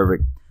Danny Servik.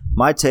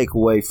 My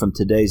takeaway from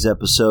today's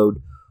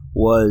episode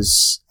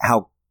was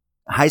how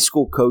high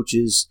school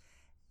coaches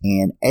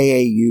and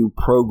AAU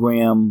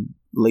program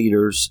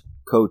leaders,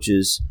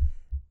 coaches,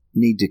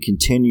 need to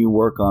continue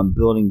work on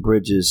building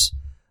bridges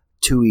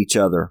to each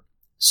other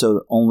so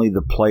that only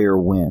the player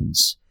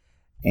wins.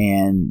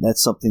 And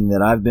that's something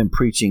that I've been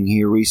preaching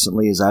here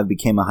recently as I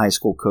became a high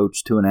school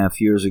coach 2.5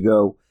 years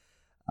ago.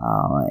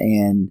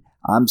 And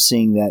I'm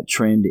seeing that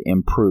trend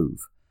improve.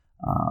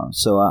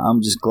 So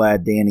I'm just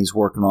glad Danny's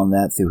working on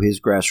that through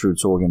his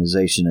grassroots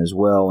organization as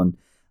well. And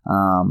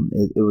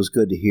it was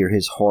good to hear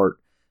his heart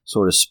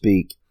sort of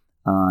speak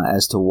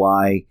as to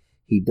why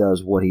he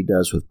does what he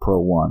does with Pro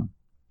One.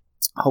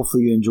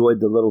 Hopefully you enjoyed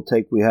the little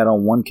take we had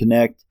on One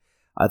Connect.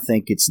 I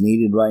think it's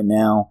needed right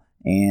now,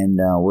 and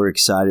we're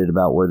excited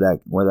about where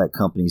that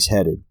company's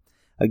headed.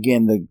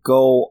 Again, the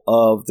goal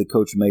of the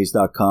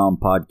CoachMays.com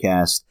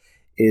podcast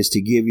is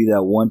to give you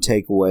that one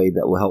takeaway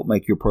that will help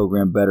make your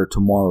program better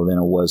tomorrow than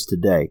it was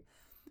today.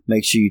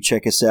 Make sure you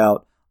check us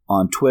out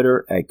on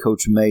Twitter at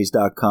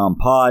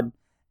CoachMays.com/pod,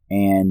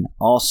 and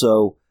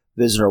also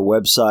visit our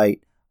website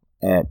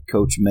at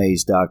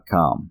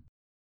CoachMays.com.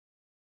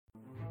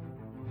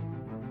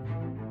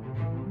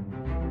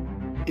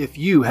 If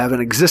you have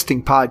an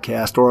existing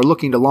podcast or are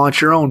looking to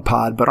launch your own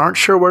pod but aren't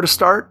sure where to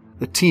start,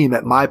 the team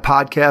at My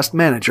Podcast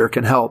Manager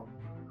can help.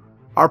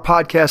 Our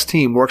podcast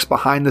team works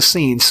behind the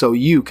scenes so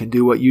you can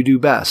do what you do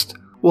best.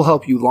 We'll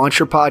help you launch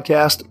your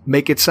podcast,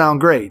 make it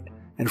sound great,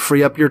 and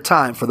free up your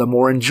time for the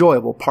more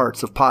enjoyable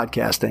parts of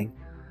podcasting.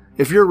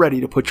 If you're ready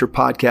to put your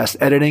podcast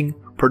editing,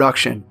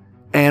 production,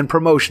 and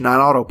promotion on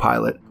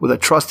autopilot with a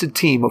trusted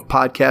team of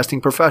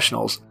podcasting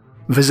professionals,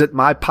 visit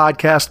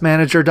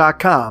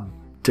mypodcastmanager.com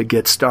to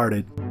get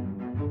started.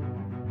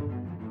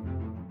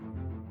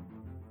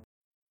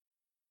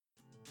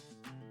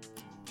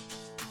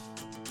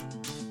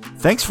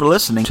 Thanks for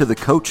listening to the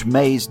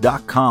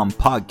CoachMays.com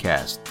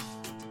podcast.